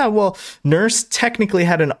 oh yeah, well, Nurse technically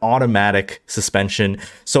had an automatic suspension,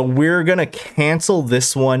 so we're going to cancel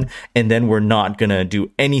this one, and then we're not going to do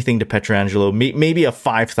anything to Pietrangelo. Maybe a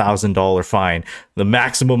 $5,000 fine, the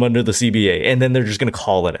maximum under the CBA, and then they're just going to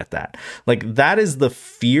call it at that. Like, that is the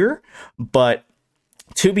fear. But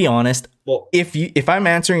to be honest, if I'm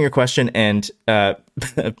answering your question and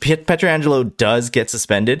Pietrangelo does get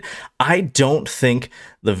suspended, I don't think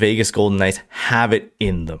the Vegas Golden Knights have it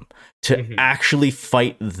in them to actually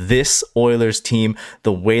fight this Oilers team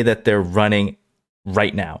the way that they're running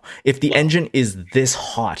right now. If the engine is this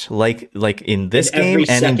hot, like in this game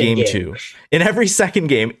and in game 2, in every second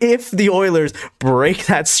game, if the Oilers break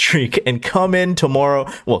that streak and come in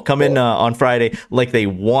on Friday like they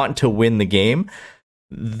want to win the game,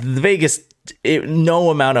 Vegas, no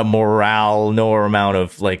amount of morale, no amount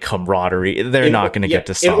of like camaraderie, they're not going to get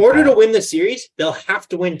to stop. In order to win the series, they'll have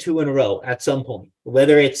to win 2 in a row at some point,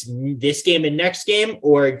 whether it's this game and next game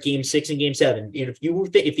or game 6 and game 7. If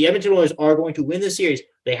the Edmonton Oilers are going to win the series,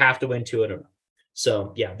 they have to win 2 in a row.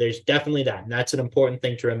 So yeah, there's definitely that, and that's an important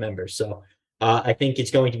thing to remember. So I think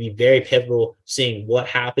it's going to be very pivotal seeing what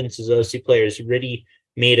happens to those 2 players. Really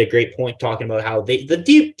made a great point talking about how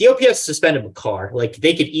the DOPS suspended McCarr. Like,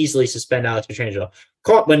 they could easily suspend Alex Pietrangelo.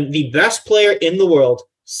 When the best player in the world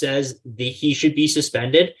says he should be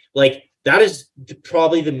suspended, like, that is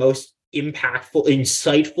probably the most impactful,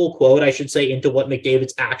 insightful quote, I should say, into what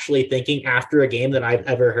McDavid's actually thinking after a game that I've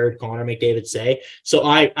ever heard Connor McDavid say. So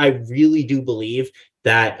I really do believe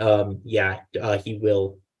that, he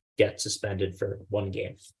will get suspended for 1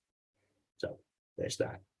 game. So there's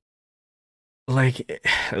that. Like,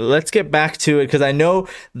 let's get back to it, because I know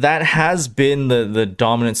that has been the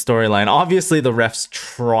dominant storyline. Obviously, the refs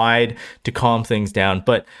tried to calm things down,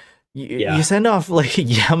 but you send off like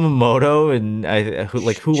Yamamoto and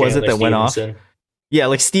who was it that went off? Yeah,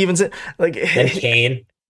 like Stevenson, like, and Kane.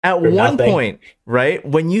 At For one nothing. point, right,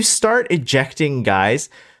 when you start ejecting guys,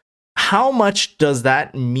 how much does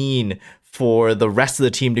that mean for the rest of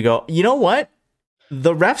the team to go, you know what?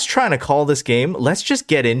 The ref's trying to call this game. Let's just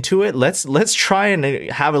get into it. Let's try and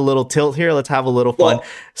have a little tilt here. Let's have a little fun. Well,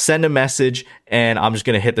 Send a message, and I'm just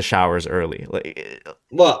gonna hit the showers early. Like,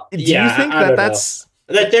 well, do yeah, you think I don't that's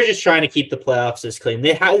know. That they're just trying to keep the playoffs as clean.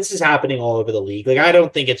 This is happening all over the league. Like I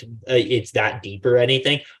don't think it's that deep or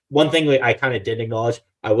anything. One thing I kind of did acknowledge,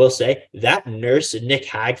 I will say that nurse Nick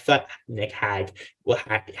Hag, well,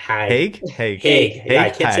 Hag, Haig? Haig. Yeah, I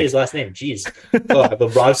can't say his last name. Jeez. Oh,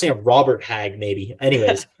 but I was saying Robert Hag, maybe.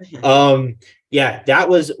 Anyways, yeah, that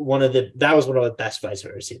was one of the best fights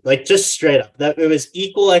I've ever seen. Like just straight up, that it was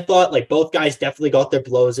equal. I thought like both guys definitely got their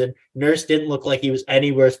blows in. Nurse didn't look like he was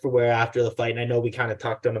any worse for wear after the fight. And I know we kind of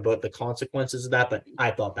talked on about the consequences of that, but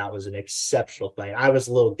I thought that was an exceptional fight. I was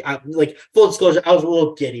like full disclosure, I was a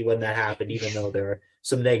little giddy when that happened, even though there were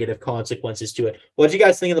some negative consequences to it. What did you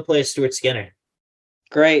guys think of the play of Stuart Skinner?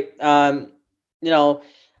 Great. I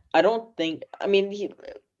don't think. I mean,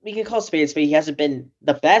 we can call spade a spade. He hasn't been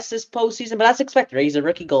the best this postseason, but that's expected, right? He's a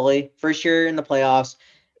rookie goalie, first year in the playoffs.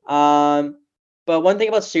 But one thing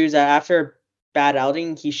about Stu is that after a bad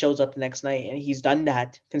outing, he shows up the next night, and he's done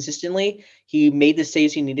that consistently. He made the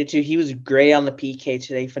saves he needed to. He was great on the PK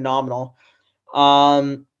today, phenomenal.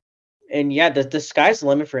 And yeah, the sky's the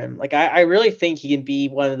limit for him. Like I really think he can be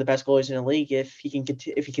one of the best goalies in the league if he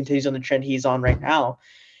continues on the trend he's on right now.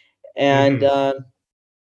 And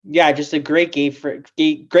yeah, just a great game for him.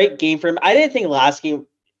 I didn't even think last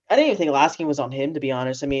game was on him, to be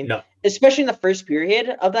honest. I mean, No. Especially in the first period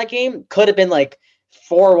of that game, could have been like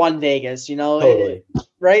 4-1 Vegas, Totally.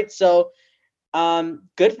 right? So,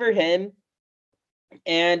 good for him.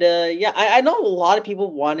 And yeah, I know a lot of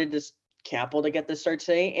people wanted this Campbell to get the start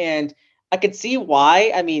today, and I could see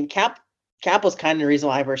why. I mean, Campbell's kind of the reason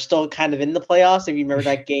why we're still kind of in the playoffs. If you remember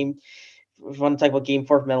that game, if you want to talk about Game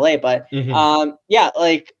 4 from LA, but yeah,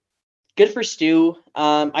 like good for Stu.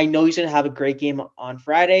 I know he's gonna have a great game on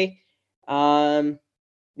Friday.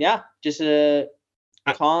 Yeah, just a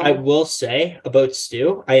calm. I will say about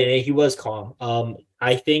Stu, he was calm.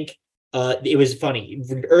 I think it was funny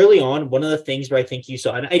early on. One of the things where I think you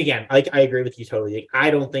saw, and again, I agree with you totally. Like, I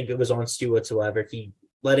don't think it was on Stu whatsoever. He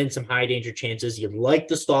let in some high danger chances. You like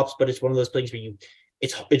the stops, but it's one of those things where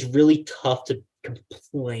it's really tough to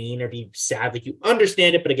complain or be sad. Like you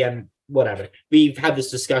understand it, but again, whatever. We've had this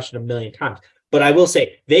discussion a million times. But I will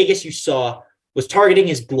say, Vegas, you saw, was targeting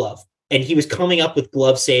his glove. And he was coming up with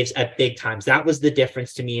glove saves at big times. That was the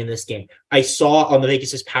difference to me in this game. I saw on the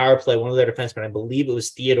Vegas' power play, one of their defensemen, I believe it was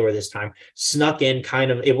Theodore this time, snuck in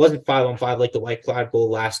kind of, it wasn't 5-on-5 like the White Cloud goal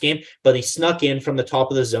last game, but he snuck in from the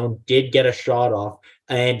top of the zone, did get a shot off.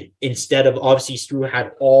 And instead of, obviously, Stu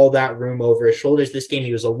had all that room over his shoulders. This game,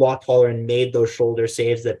 he was a lot taller and made those shoulder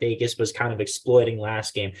saves that Vegas was kind of exploiting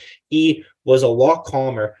last game. He was a lot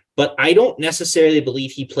calmer, but I don't necessarily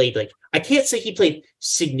believe he played I can't say he played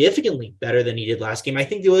significantly better than he did last game. I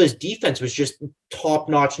think the Oilers' defense was just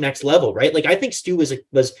top-notch, next level, right? Like I think Stu has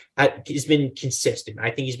been consistent.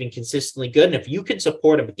 I think he's been consistently good, and if you can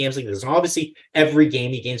support him with games like this, and obviously every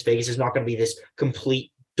game against Vegas is not going to be this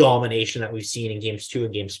complete domination that we've seen in games 2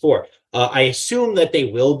 and games 4. I assume that they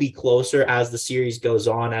will be closer as the series goes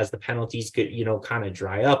on, as the penalties could, kind of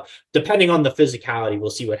dry up. Depending on the physicality, we'll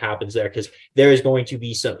see what happens there, because there is going to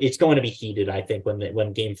be it's going to be heated, I think,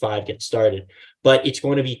 when game 5 gets started. But it's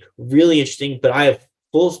going to be really interesting. But I have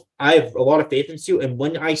a lot of faith in Stu, and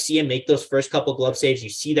when I see him make those first couple glove saves, you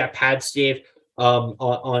see that pad save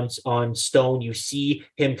on Stone. You see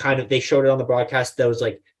him they showed it on the broadcast. That was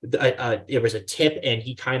like it was a tip, and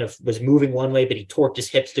he kind of was moving one way, but he torqued his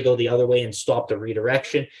hips to go the other way and stopped the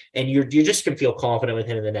redirection. And you just can feel confident with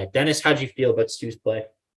him in the net. Dennis, how do you feel about Stu's play?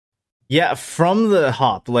 Yeah, from the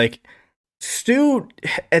hop, like Stu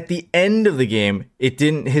at the end of the game,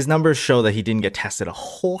 his numbers show that he didn't get tested a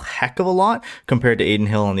whole heck of a lot compared to Aiden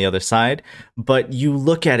Hill on the other side. But you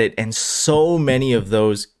look at it, and so many of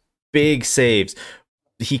those big saves,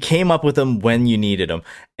 he came up with them when you needed them.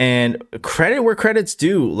 And credit where credit's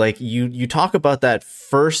due. Like you talk about that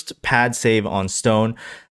first pad save on Stone.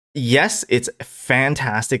 Yes, it's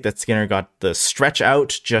fantastic that Skinner got the stretch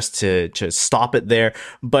out just to stop it there.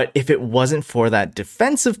 But if it wasn't for that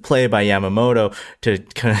defensive play by Yamamoto to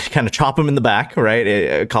kind of chop him in the back,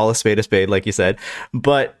 right? Call a spade, like you said.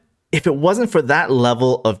 But if it wasn't for that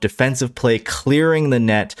level of defensive play, clearing the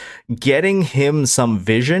net, getting him some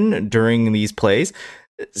vision during these plays,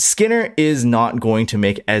 Skinner is not going to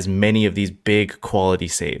make as many of these big quality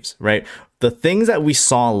saves, right? The things that we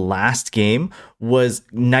saw last game was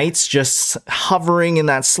Knights just hovering in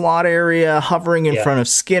that slot area, hovering in front of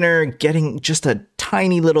Skinner, getting just a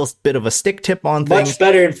tiny little bit of a stick tip on things. Much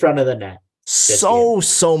better in front of the net.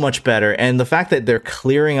 So much better. And the fact that they're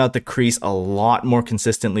clearing out the crease a lot more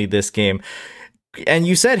consistently this game. And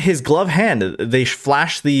you said his glove hand, they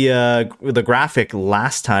flashed the graphic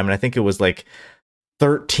last time, and I think it was like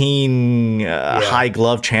 13 high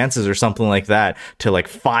glove chances or something like that to like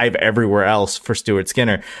 5 everywhere else for Stuart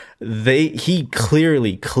Skinner. He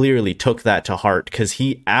clearly took that to heart, because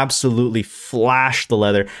he absolutely flashed the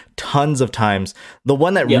leather tons of times. The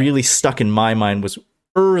one that really stuck in my mind was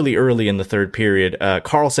early in the third period.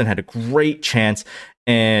 Carlson had a great chance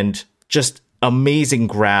and just amazing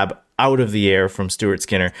grab out of the air from Stuart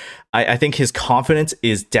Skinner. I think his confidence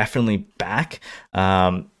is definitely back.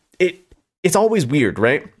 It's always weird,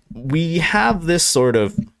 right? We have this sort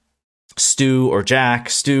of Stu or Jack.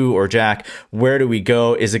 Where do we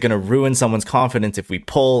go? Is it going to ruin someone's confidence if we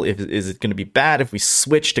pull? Is it going to be bad if we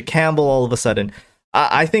switch to Campbell all of a sudden?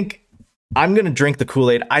 I think I'm going to drink the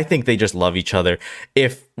Kool-Aid. I think they just love each other.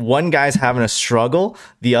 If one guy's having a struggle,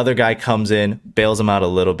 the other guy comes in, bails him out a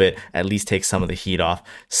little bit, at least takes some of the heat off.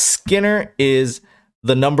 Skinner is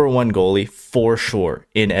the number one goalie for sure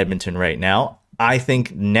in Edmonton right now. I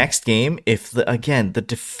think next game, if the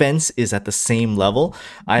defense is at the same level,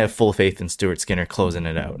 I have full faith in Stuart Skinner closing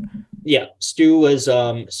it out. Yeah, Stu was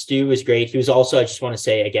great. He was also, I just want to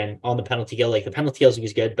say again, on the penalty kill, like the penalty kills he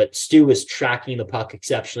was good, but Stu was tracking the puck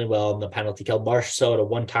exceptionally well on the penalty kill. Marchessault a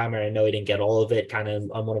one-timer, I know he didn't get all of it kind of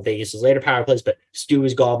on one of Vegas's later power plays, but Stu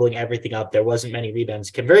was gobbling everything up. There wasn't many rebounds.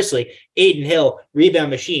 Conversely, Aiden Hill, rebound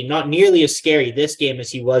machine, not nearly as scary this game as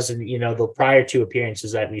he was in, the prior 2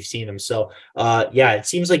 appearances that we've seen him. So it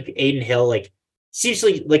seems like Aiden Hill,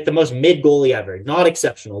 seriously, the most mid goalie ever. Not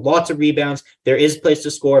exceptional. Lots of rebounds. There is place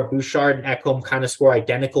to score. Bouchard and Ekholm kind of score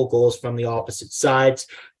identical goals from the opposite sides.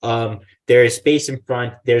 There is space in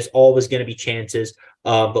front. There's always going to be chances.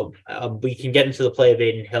 But we can get into the play of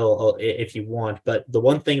Aiden Hill if you want. But the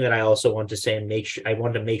one thing that I also want to say I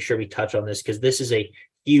wanted to make sure we touch on this, because this is a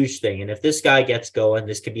huge thing. And if this guy gets going,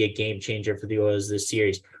 this could be a game changer for the Oilers this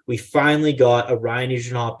series. We finally got a Ryan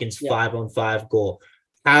Nugent-Hopkins 5-on-5 goal.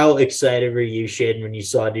 How excited were you, Shaden, when you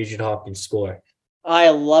saw Nugent-Hopkins score? I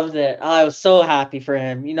loved it. I was so happy for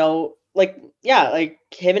him. Him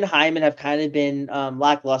and Hyman have kind of been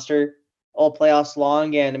lackluster all playoffs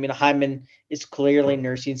long. And Hyman is clearly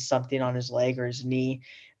nursing something on his leg or his knee.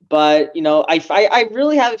 But, I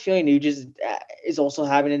really have a feeling Nugent is also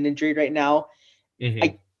having an injury right now.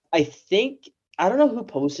 Mm-hmm. I think, I don't know who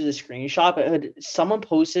posted a screenshot, but someone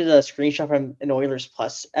posted a screenshot from an Oilers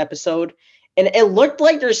Plus episode. And it looked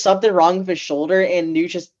like there's something wrong with his shoulder, and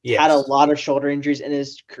Nuge had a lot of shoulder injuries in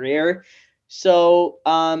his career. So,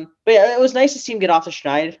 but it was nice to see him get off the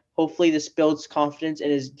schneid. Hopefully this builds confidence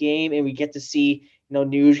in his game, and we get to see,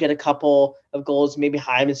 Nuge get a couple of goals. Maybe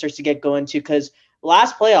Hyman starts to get going too, because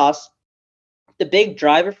last playoffs, the big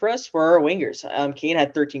driver for us were our wingers. Kane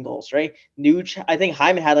had 13 goals, right? Nuge, I think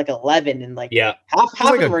Hyman had 11, and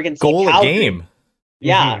half of them were against goal a game.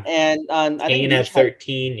 Yeah, and I think Kane had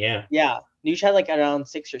 13. Yeah. Nuge had around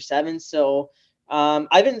 6 or 7. So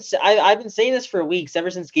I've been saying this for weeks, ever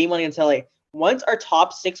since game 1 against LA. Once our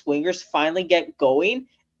top 6 wingers finally get going,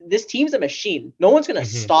 this team's a machine. No one's gonna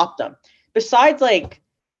stop them. Besides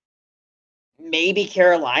maybe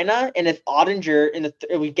Carolina, and if Ottinger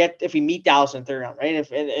if we meet Dallas in the 3rd round, right?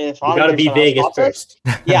 If we gotta be Vegas first.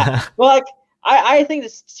 Yeah. Well, I think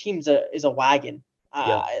this team's is a wagon.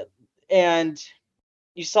 And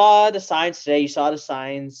you saw the signs today. You saw the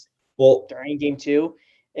signs. Well, during game 2,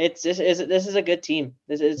 this is a good team.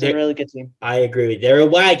 This is a really good team. I agree. They're a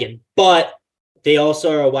wagon, but they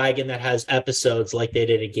also are a wagon that has episodes like they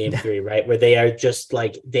did in game 3, right? Where they are just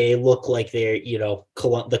they look like they're,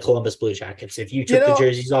 the Columbus Blue Jackets. If you took the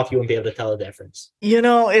jerseys off, you wouldn't be able to tell the difference.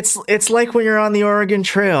 It's like when you're on the Oregon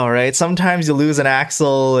Trail, right? Sometimes you lose an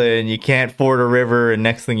axle and you can't ford a river, and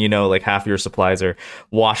next thing you know, half your supplies are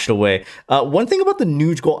washed away. One thing about the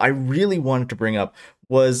Nuge goal I really wanted to bring up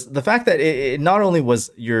was the fact that it not only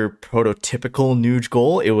was your prototypical Nuge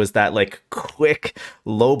goal, it was that quick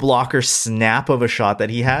low blocker snap of a shot that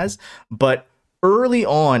he has, but early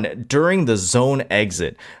on during the zone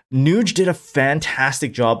exit, Nuge did a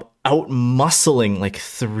fantastic job out muscling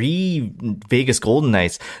 3 Vegas Golden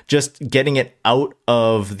Knights, just getting it out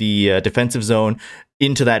of the defensive zone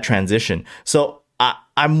into that transition. So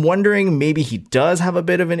I'm wondering, maybe he does have a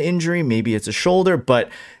bit of an injury, maybe it's a shoulder,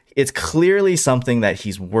 but it's clearly something that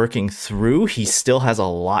he's working through. He still has a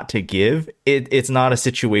lot to give. It's not a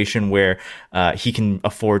situation where he can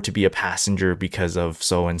afford to be a passenger because of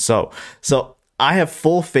so and so. So I have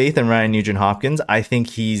full faith in Ryan Nugent-Hopkins. I think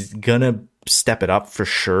he's gonna step it up for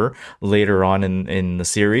sure later on in the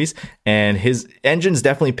series, and his engine's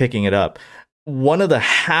definitely picking it up. One of the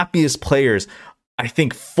happiest players, I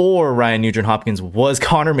think, for Ryan Nugent-Hopkins was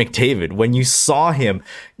Connor McDavid. When you saw him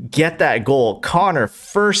get that goal, Connor,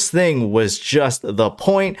 first thing was just the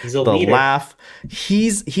point, the leader. laugh.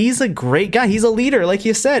 He's a great guy. He's a leader, like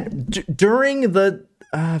you said. During the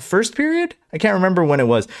first period, I can't remember when it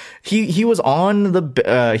was. He was on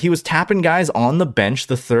the he was tapping guys on the bench,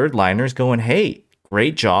 the third liners, going, "Hey,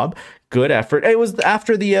 great job, good effort." It was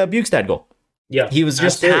after the Bukestad goal. Yeah, he was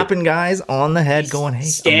just tapping guys on the head, going, "Hey,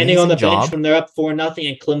 standing on the job." bench when they're up 4-0,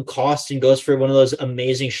 and Klim Kostin goes for one of those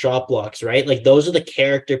amazing shot blocks, right? Like, those are the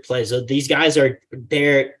character plays. These guys are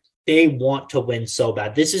there. They want to win so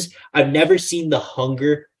bad. I've never seen the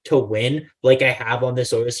hunger to win like I have on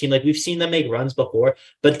this Oilers team. Like, we've seen them make runs before,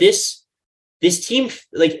 but this team,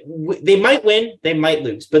 like, they might win, they might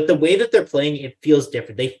lose, but the way that they're playing, it feels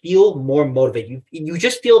different. They feel more motivated. You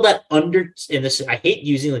just feel that in this. I hate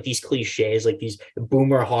using like these cliches, like these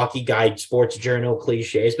boomer hockey guide sports journal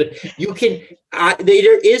cliches, but you can.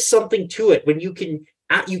 There is something to it when you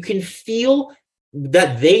can feel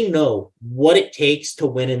that they know what it takes to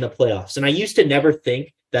win in the playoffs. And I used to never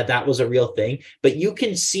think that was a real thing, but you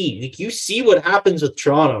can see, like, you see what happens with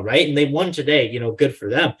Toronto, right? And they won today, good for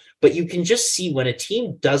them. But you can just see when a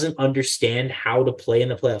team doesn't understand how to play in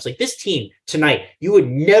the playoffs. Like this team tonight, you would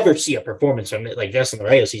never see a performance from it like this in the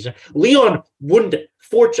regular season. Leon wouldn't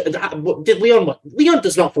Leon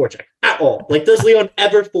does not forecheck at all. Like, does Leon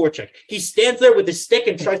ever forecheck? He stands there with his stick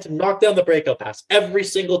and tries to knock down the breakout pass every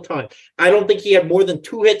single time. I don't think he had more than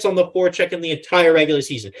 2 hits on the forecheck in the entire regular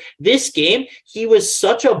season. This game, he was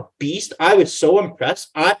such a beast. I was so impressed.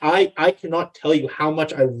 I cannot tell you how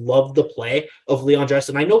much I love the play of Leon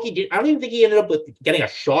Draisaitl. I know he did. I don't even think he ended up with getting a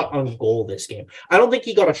shot on goal this game. I don't think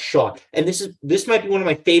he got a shot. And this might be one of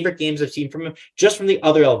my favorite games I've seen from him, just from the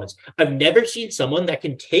other elements. I've never seen someone that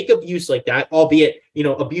can take abuse like that, albeit,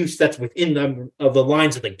 abuse that's within the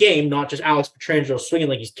lines of the game, not just Alex Pietrangelo swinging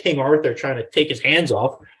like he's King Arthur trying to take his hands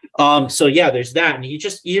off. So yeah, there's that. And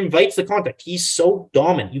he invites the contact. He's so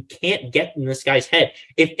dominant. You can't get in this guy's head.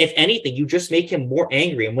 If anything, you just make him more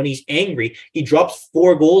angry. And when he's angry, he drops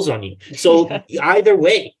 4 goals on you. So either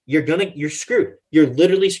way, you're screwed. You're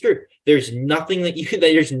literally screwed. There's nothing that you can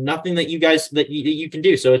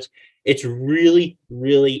do. So it's really,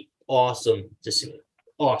 really awesome to see.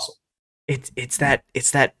 Awesome. It's that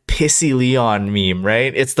pissy Leon meme,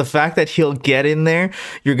 right? It's the fact that he'll get in there.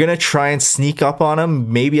 You're going to try and sneak up on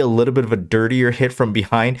him, maybe a little bit of a dirtier hit from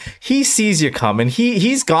behind. He sees you coming.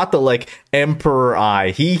 He's got the emperor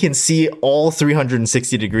eye. He can see all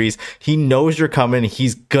 360 degrees. He knows you're coming.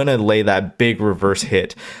 He's going to lay that big reverse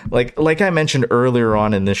hit. Like I mentioned earlier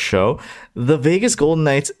on in this show, the Vegas Golden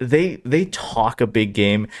Knights, they talk a big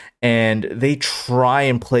game and they try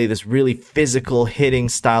and play this really physical hitting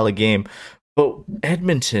style of game. But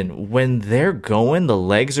Edmonton, when they're going, the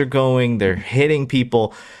legs are going, they're hitting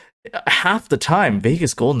people. Half the time,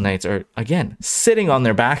 Vegas Golden Knights are, again, sitting on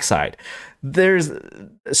their backside. There's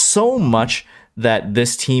so much that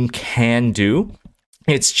this team can do.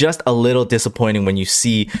 It's just a little disappointing when you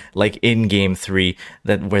see, like in Game 3,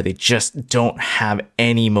 where they just don't have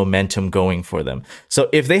any momentum going for them. So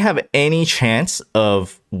if they have any chance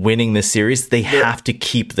of winning this series, they have to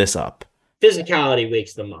keep this up. Physicality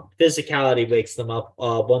wakes them up.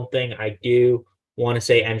 One thing I do want to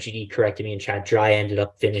say, MGD corrected me in chat, Dry ended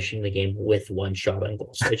up finishing the game with 1 shot on goal.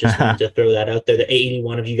 So I just wanted to throw that out there. The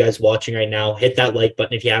 81 of you guys watching right now, hit that like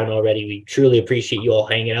button if you haven't already. We truly appreciate you all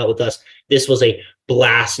hanging out with us. This was a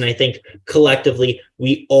blast, and I think collectively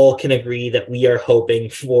we all can agree that we are hoping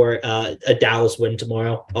for a Dallas win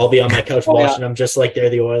tomorrow. I'll be on my couch watching them just like they're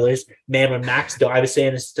the Oilers. Man, when I was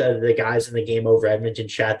saying this to the guys in the Game Over Edmonton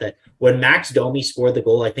chat, that when Max Domi scored the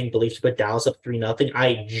goal, I think believed to put Dallas up 3-0,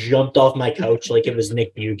 I jumped off my couch like it was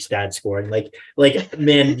Nick Bukestad scoring. Like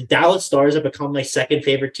man, Dallas Stars have become my second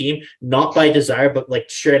favorite team, not by desire, but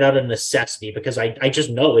straight out of necessity, because I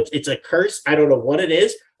just know it's a curse. I don't know what it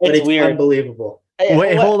is, but it's weird. Unbelievable.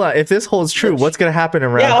 Wait, hold on. If this holds true, what's going to happen in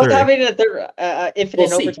round 3? What's happening in the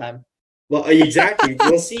infinite overtime? Well, exactly.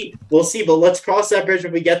 We'll see. But let's cross that bridge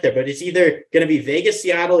when we get there. But it's either going to be Vegas,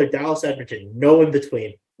 Seattle, or Dallas, Edmonton. No in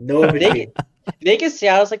between. Vegas,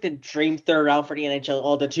 Seattle's like the dream third round for the NHL.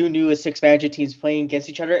 All the 2 newest expansion teams playing against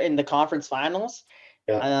each other in the conference finals.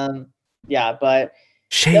 Yeah. But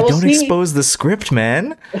Shay, Yeah, we'll don't see. expose the script,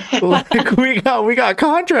 man. Like, we got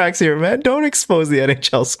contracts here, man. Don't expose the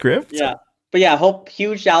NHL script. Yeah. But yeah, hope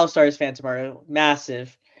huge Dallas Stars fan tomorrow.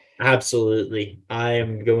 Massive. Absolutely.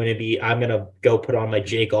 I'm gonna go put on my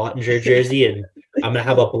Jake Ottinger jersey and I'm gonna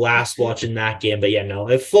have a blast watching that game. But yeah, no,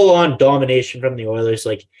 a full on domination from the Oilers.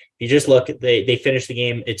 Like, if you just look, they finished the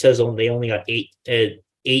game. It says they only got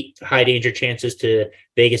eight high danger chances to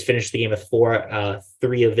Vegas finished the game with 4.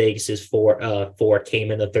 3 of Vegas's 4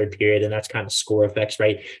 came in the third period, and that's kind of score effects,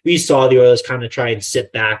 right? We saw the Oilers kind of try and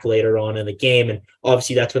sit back later on in the game, and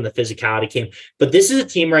obviously that's when the physicality came. But this is a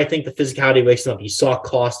team where I think the physicality wakes up. You saw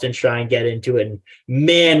Kostin try and get into it, and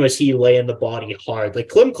man, was he laying the body hard. Like,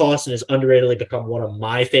 Klim Kostin has underratedly become one of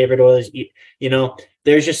my favorite Oilers. You know,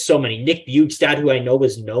 there's just so many. Nick Bjugstad, who I know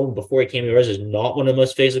was known before he came to the Oilers, is not one of the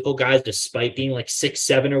most physical guys, despite being like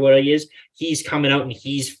 6'7" or what he is. He's coming out and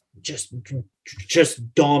he's just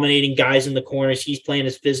dominating guys in the corners. He's playing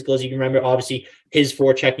as physical as you can remember. Obviously, his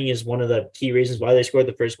forechecking is one of the key reasons why they scored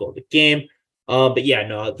the first goal of the game. But yeah,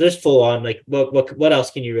 no, this full on, like, what else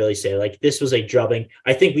can you really say? Like, this was a drubbing.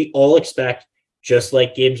 I think we all expect, just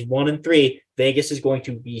like games 1 and 3, Vegas is going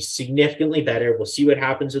to be significantly better. We'll see what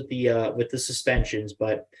happens with the suspensions,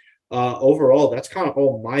 but overall, that's kind of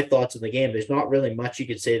all my thoughts on the game. There's not really much you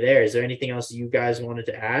could say there. Is there anything else you guys wanted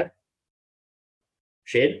to add?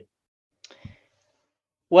 Shade?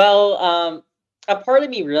 Well, a part of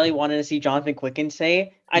me really wanted to see Jonathan Quicken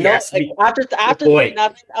say. I know, Yes, like, after 3-0,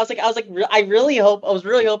 I was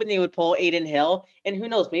really hoping they would pull Aiden Hill, and who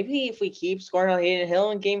knows, maybe if we keep scoring on Aiden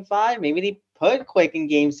Hill in Game 5, maybe they put Quick in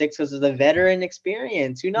Game 6 because of the veteran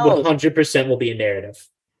experience. Who knows? 100% will be a narrative.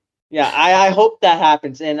 Yeah, I hope that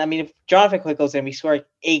happens. And I mean, if Jonathan Quick goes in, we score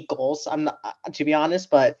 8 goals. I'm not, to be honest,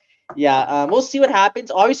 but yeah, we'll see what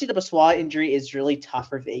happens. Obviously, the Baswa injury is really tough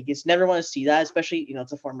for Vegas. Never want to see that, especially,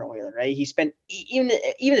 it's a former Oiler, right? He spent even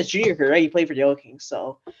his junior career, right? He played for the Oil Kings,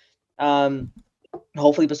 so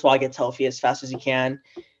hopefully Baswa gets healthy as fast as he can.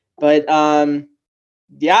 But also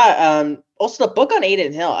the book on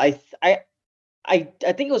Aiden Hill, I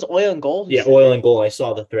think it was Oil and Gold. Yeah, Oil and Gold. I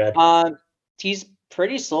saw the thread. He's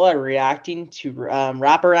pretty slow at reacting to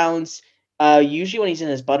wraparounds. Usually when he's in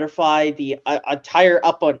his butterfly, the entire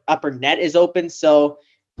upper net is open. So,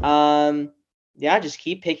 just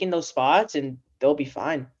keep picking those spots and they'll be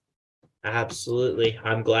fine. Absolutely.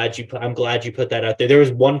 I'm glad you put that out there. There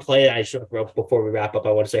was one play I should have, before we wrap up,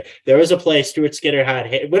 I want to say there was a play Stuart Skinner had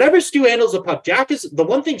hit. Whenever Stu handles a puck, Jack is the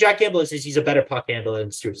one thing Jack Campbell is he's a better puck handler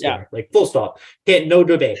than Stuart Skinner. Yeah. Like, full stop. No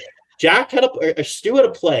debate. Jack had Stu had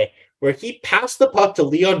a play where he passed the puck to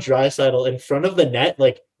Leon Draisaitl in front of the net,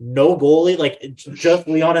 like no goalie, like just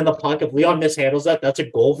Leon in the puck. If Leon mishandles that, that's a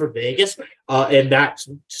goal for Vegas, and that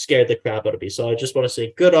scared the crap out of me. So I just want to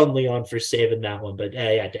say good on Leon for saving that one. But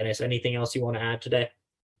yeah, Dennis, anything else you want to add today?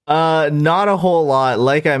 Not a whole lot.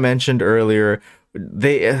 Like I mentioned earlier,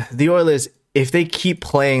 the Oilers, if they keep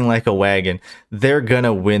playing like a wagon, they're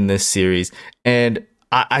gonna win this series. And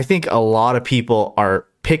I think a lot of people are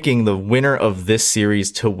picking the winner of this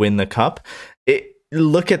series to win the cup.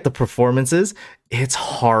 Look at the performances. It's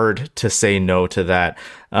hard to say no to that.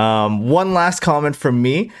 One last comment from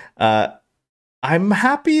me. I'm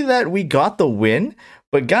happy that we got the win,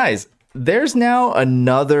 but guys, there's now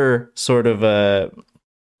another sort of a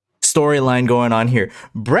storyline going on here.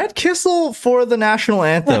 Brett Kissel for the national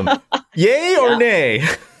anthem. Yay or nay?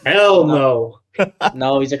 Hell no.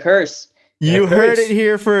 No, he's a curse. You heard it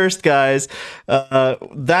here first, guys.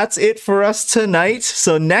 That's it for us tonight.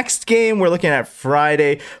 So next game, we're looking at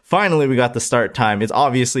Friday. Finally, we got the start time. It's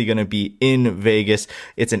obviously going to be in Vegas.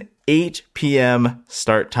 It's an 8 p.m.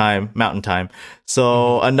 start time, Mountain Time.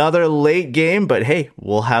 So another late game, but hey,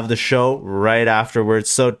 we'll have the show right afterwards.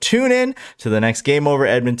 So tune in to the next game over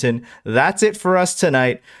Edmonton. That's it for us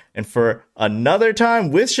tonight. And for another time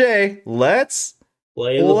with Shay, let's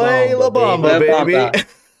play La Bamba, baby.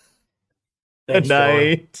 Thanks, good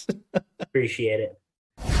night. Appreciate it.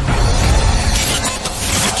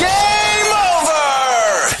 Game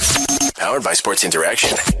over! Powered by Sports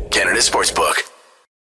Interaction, Canada Sportsbook.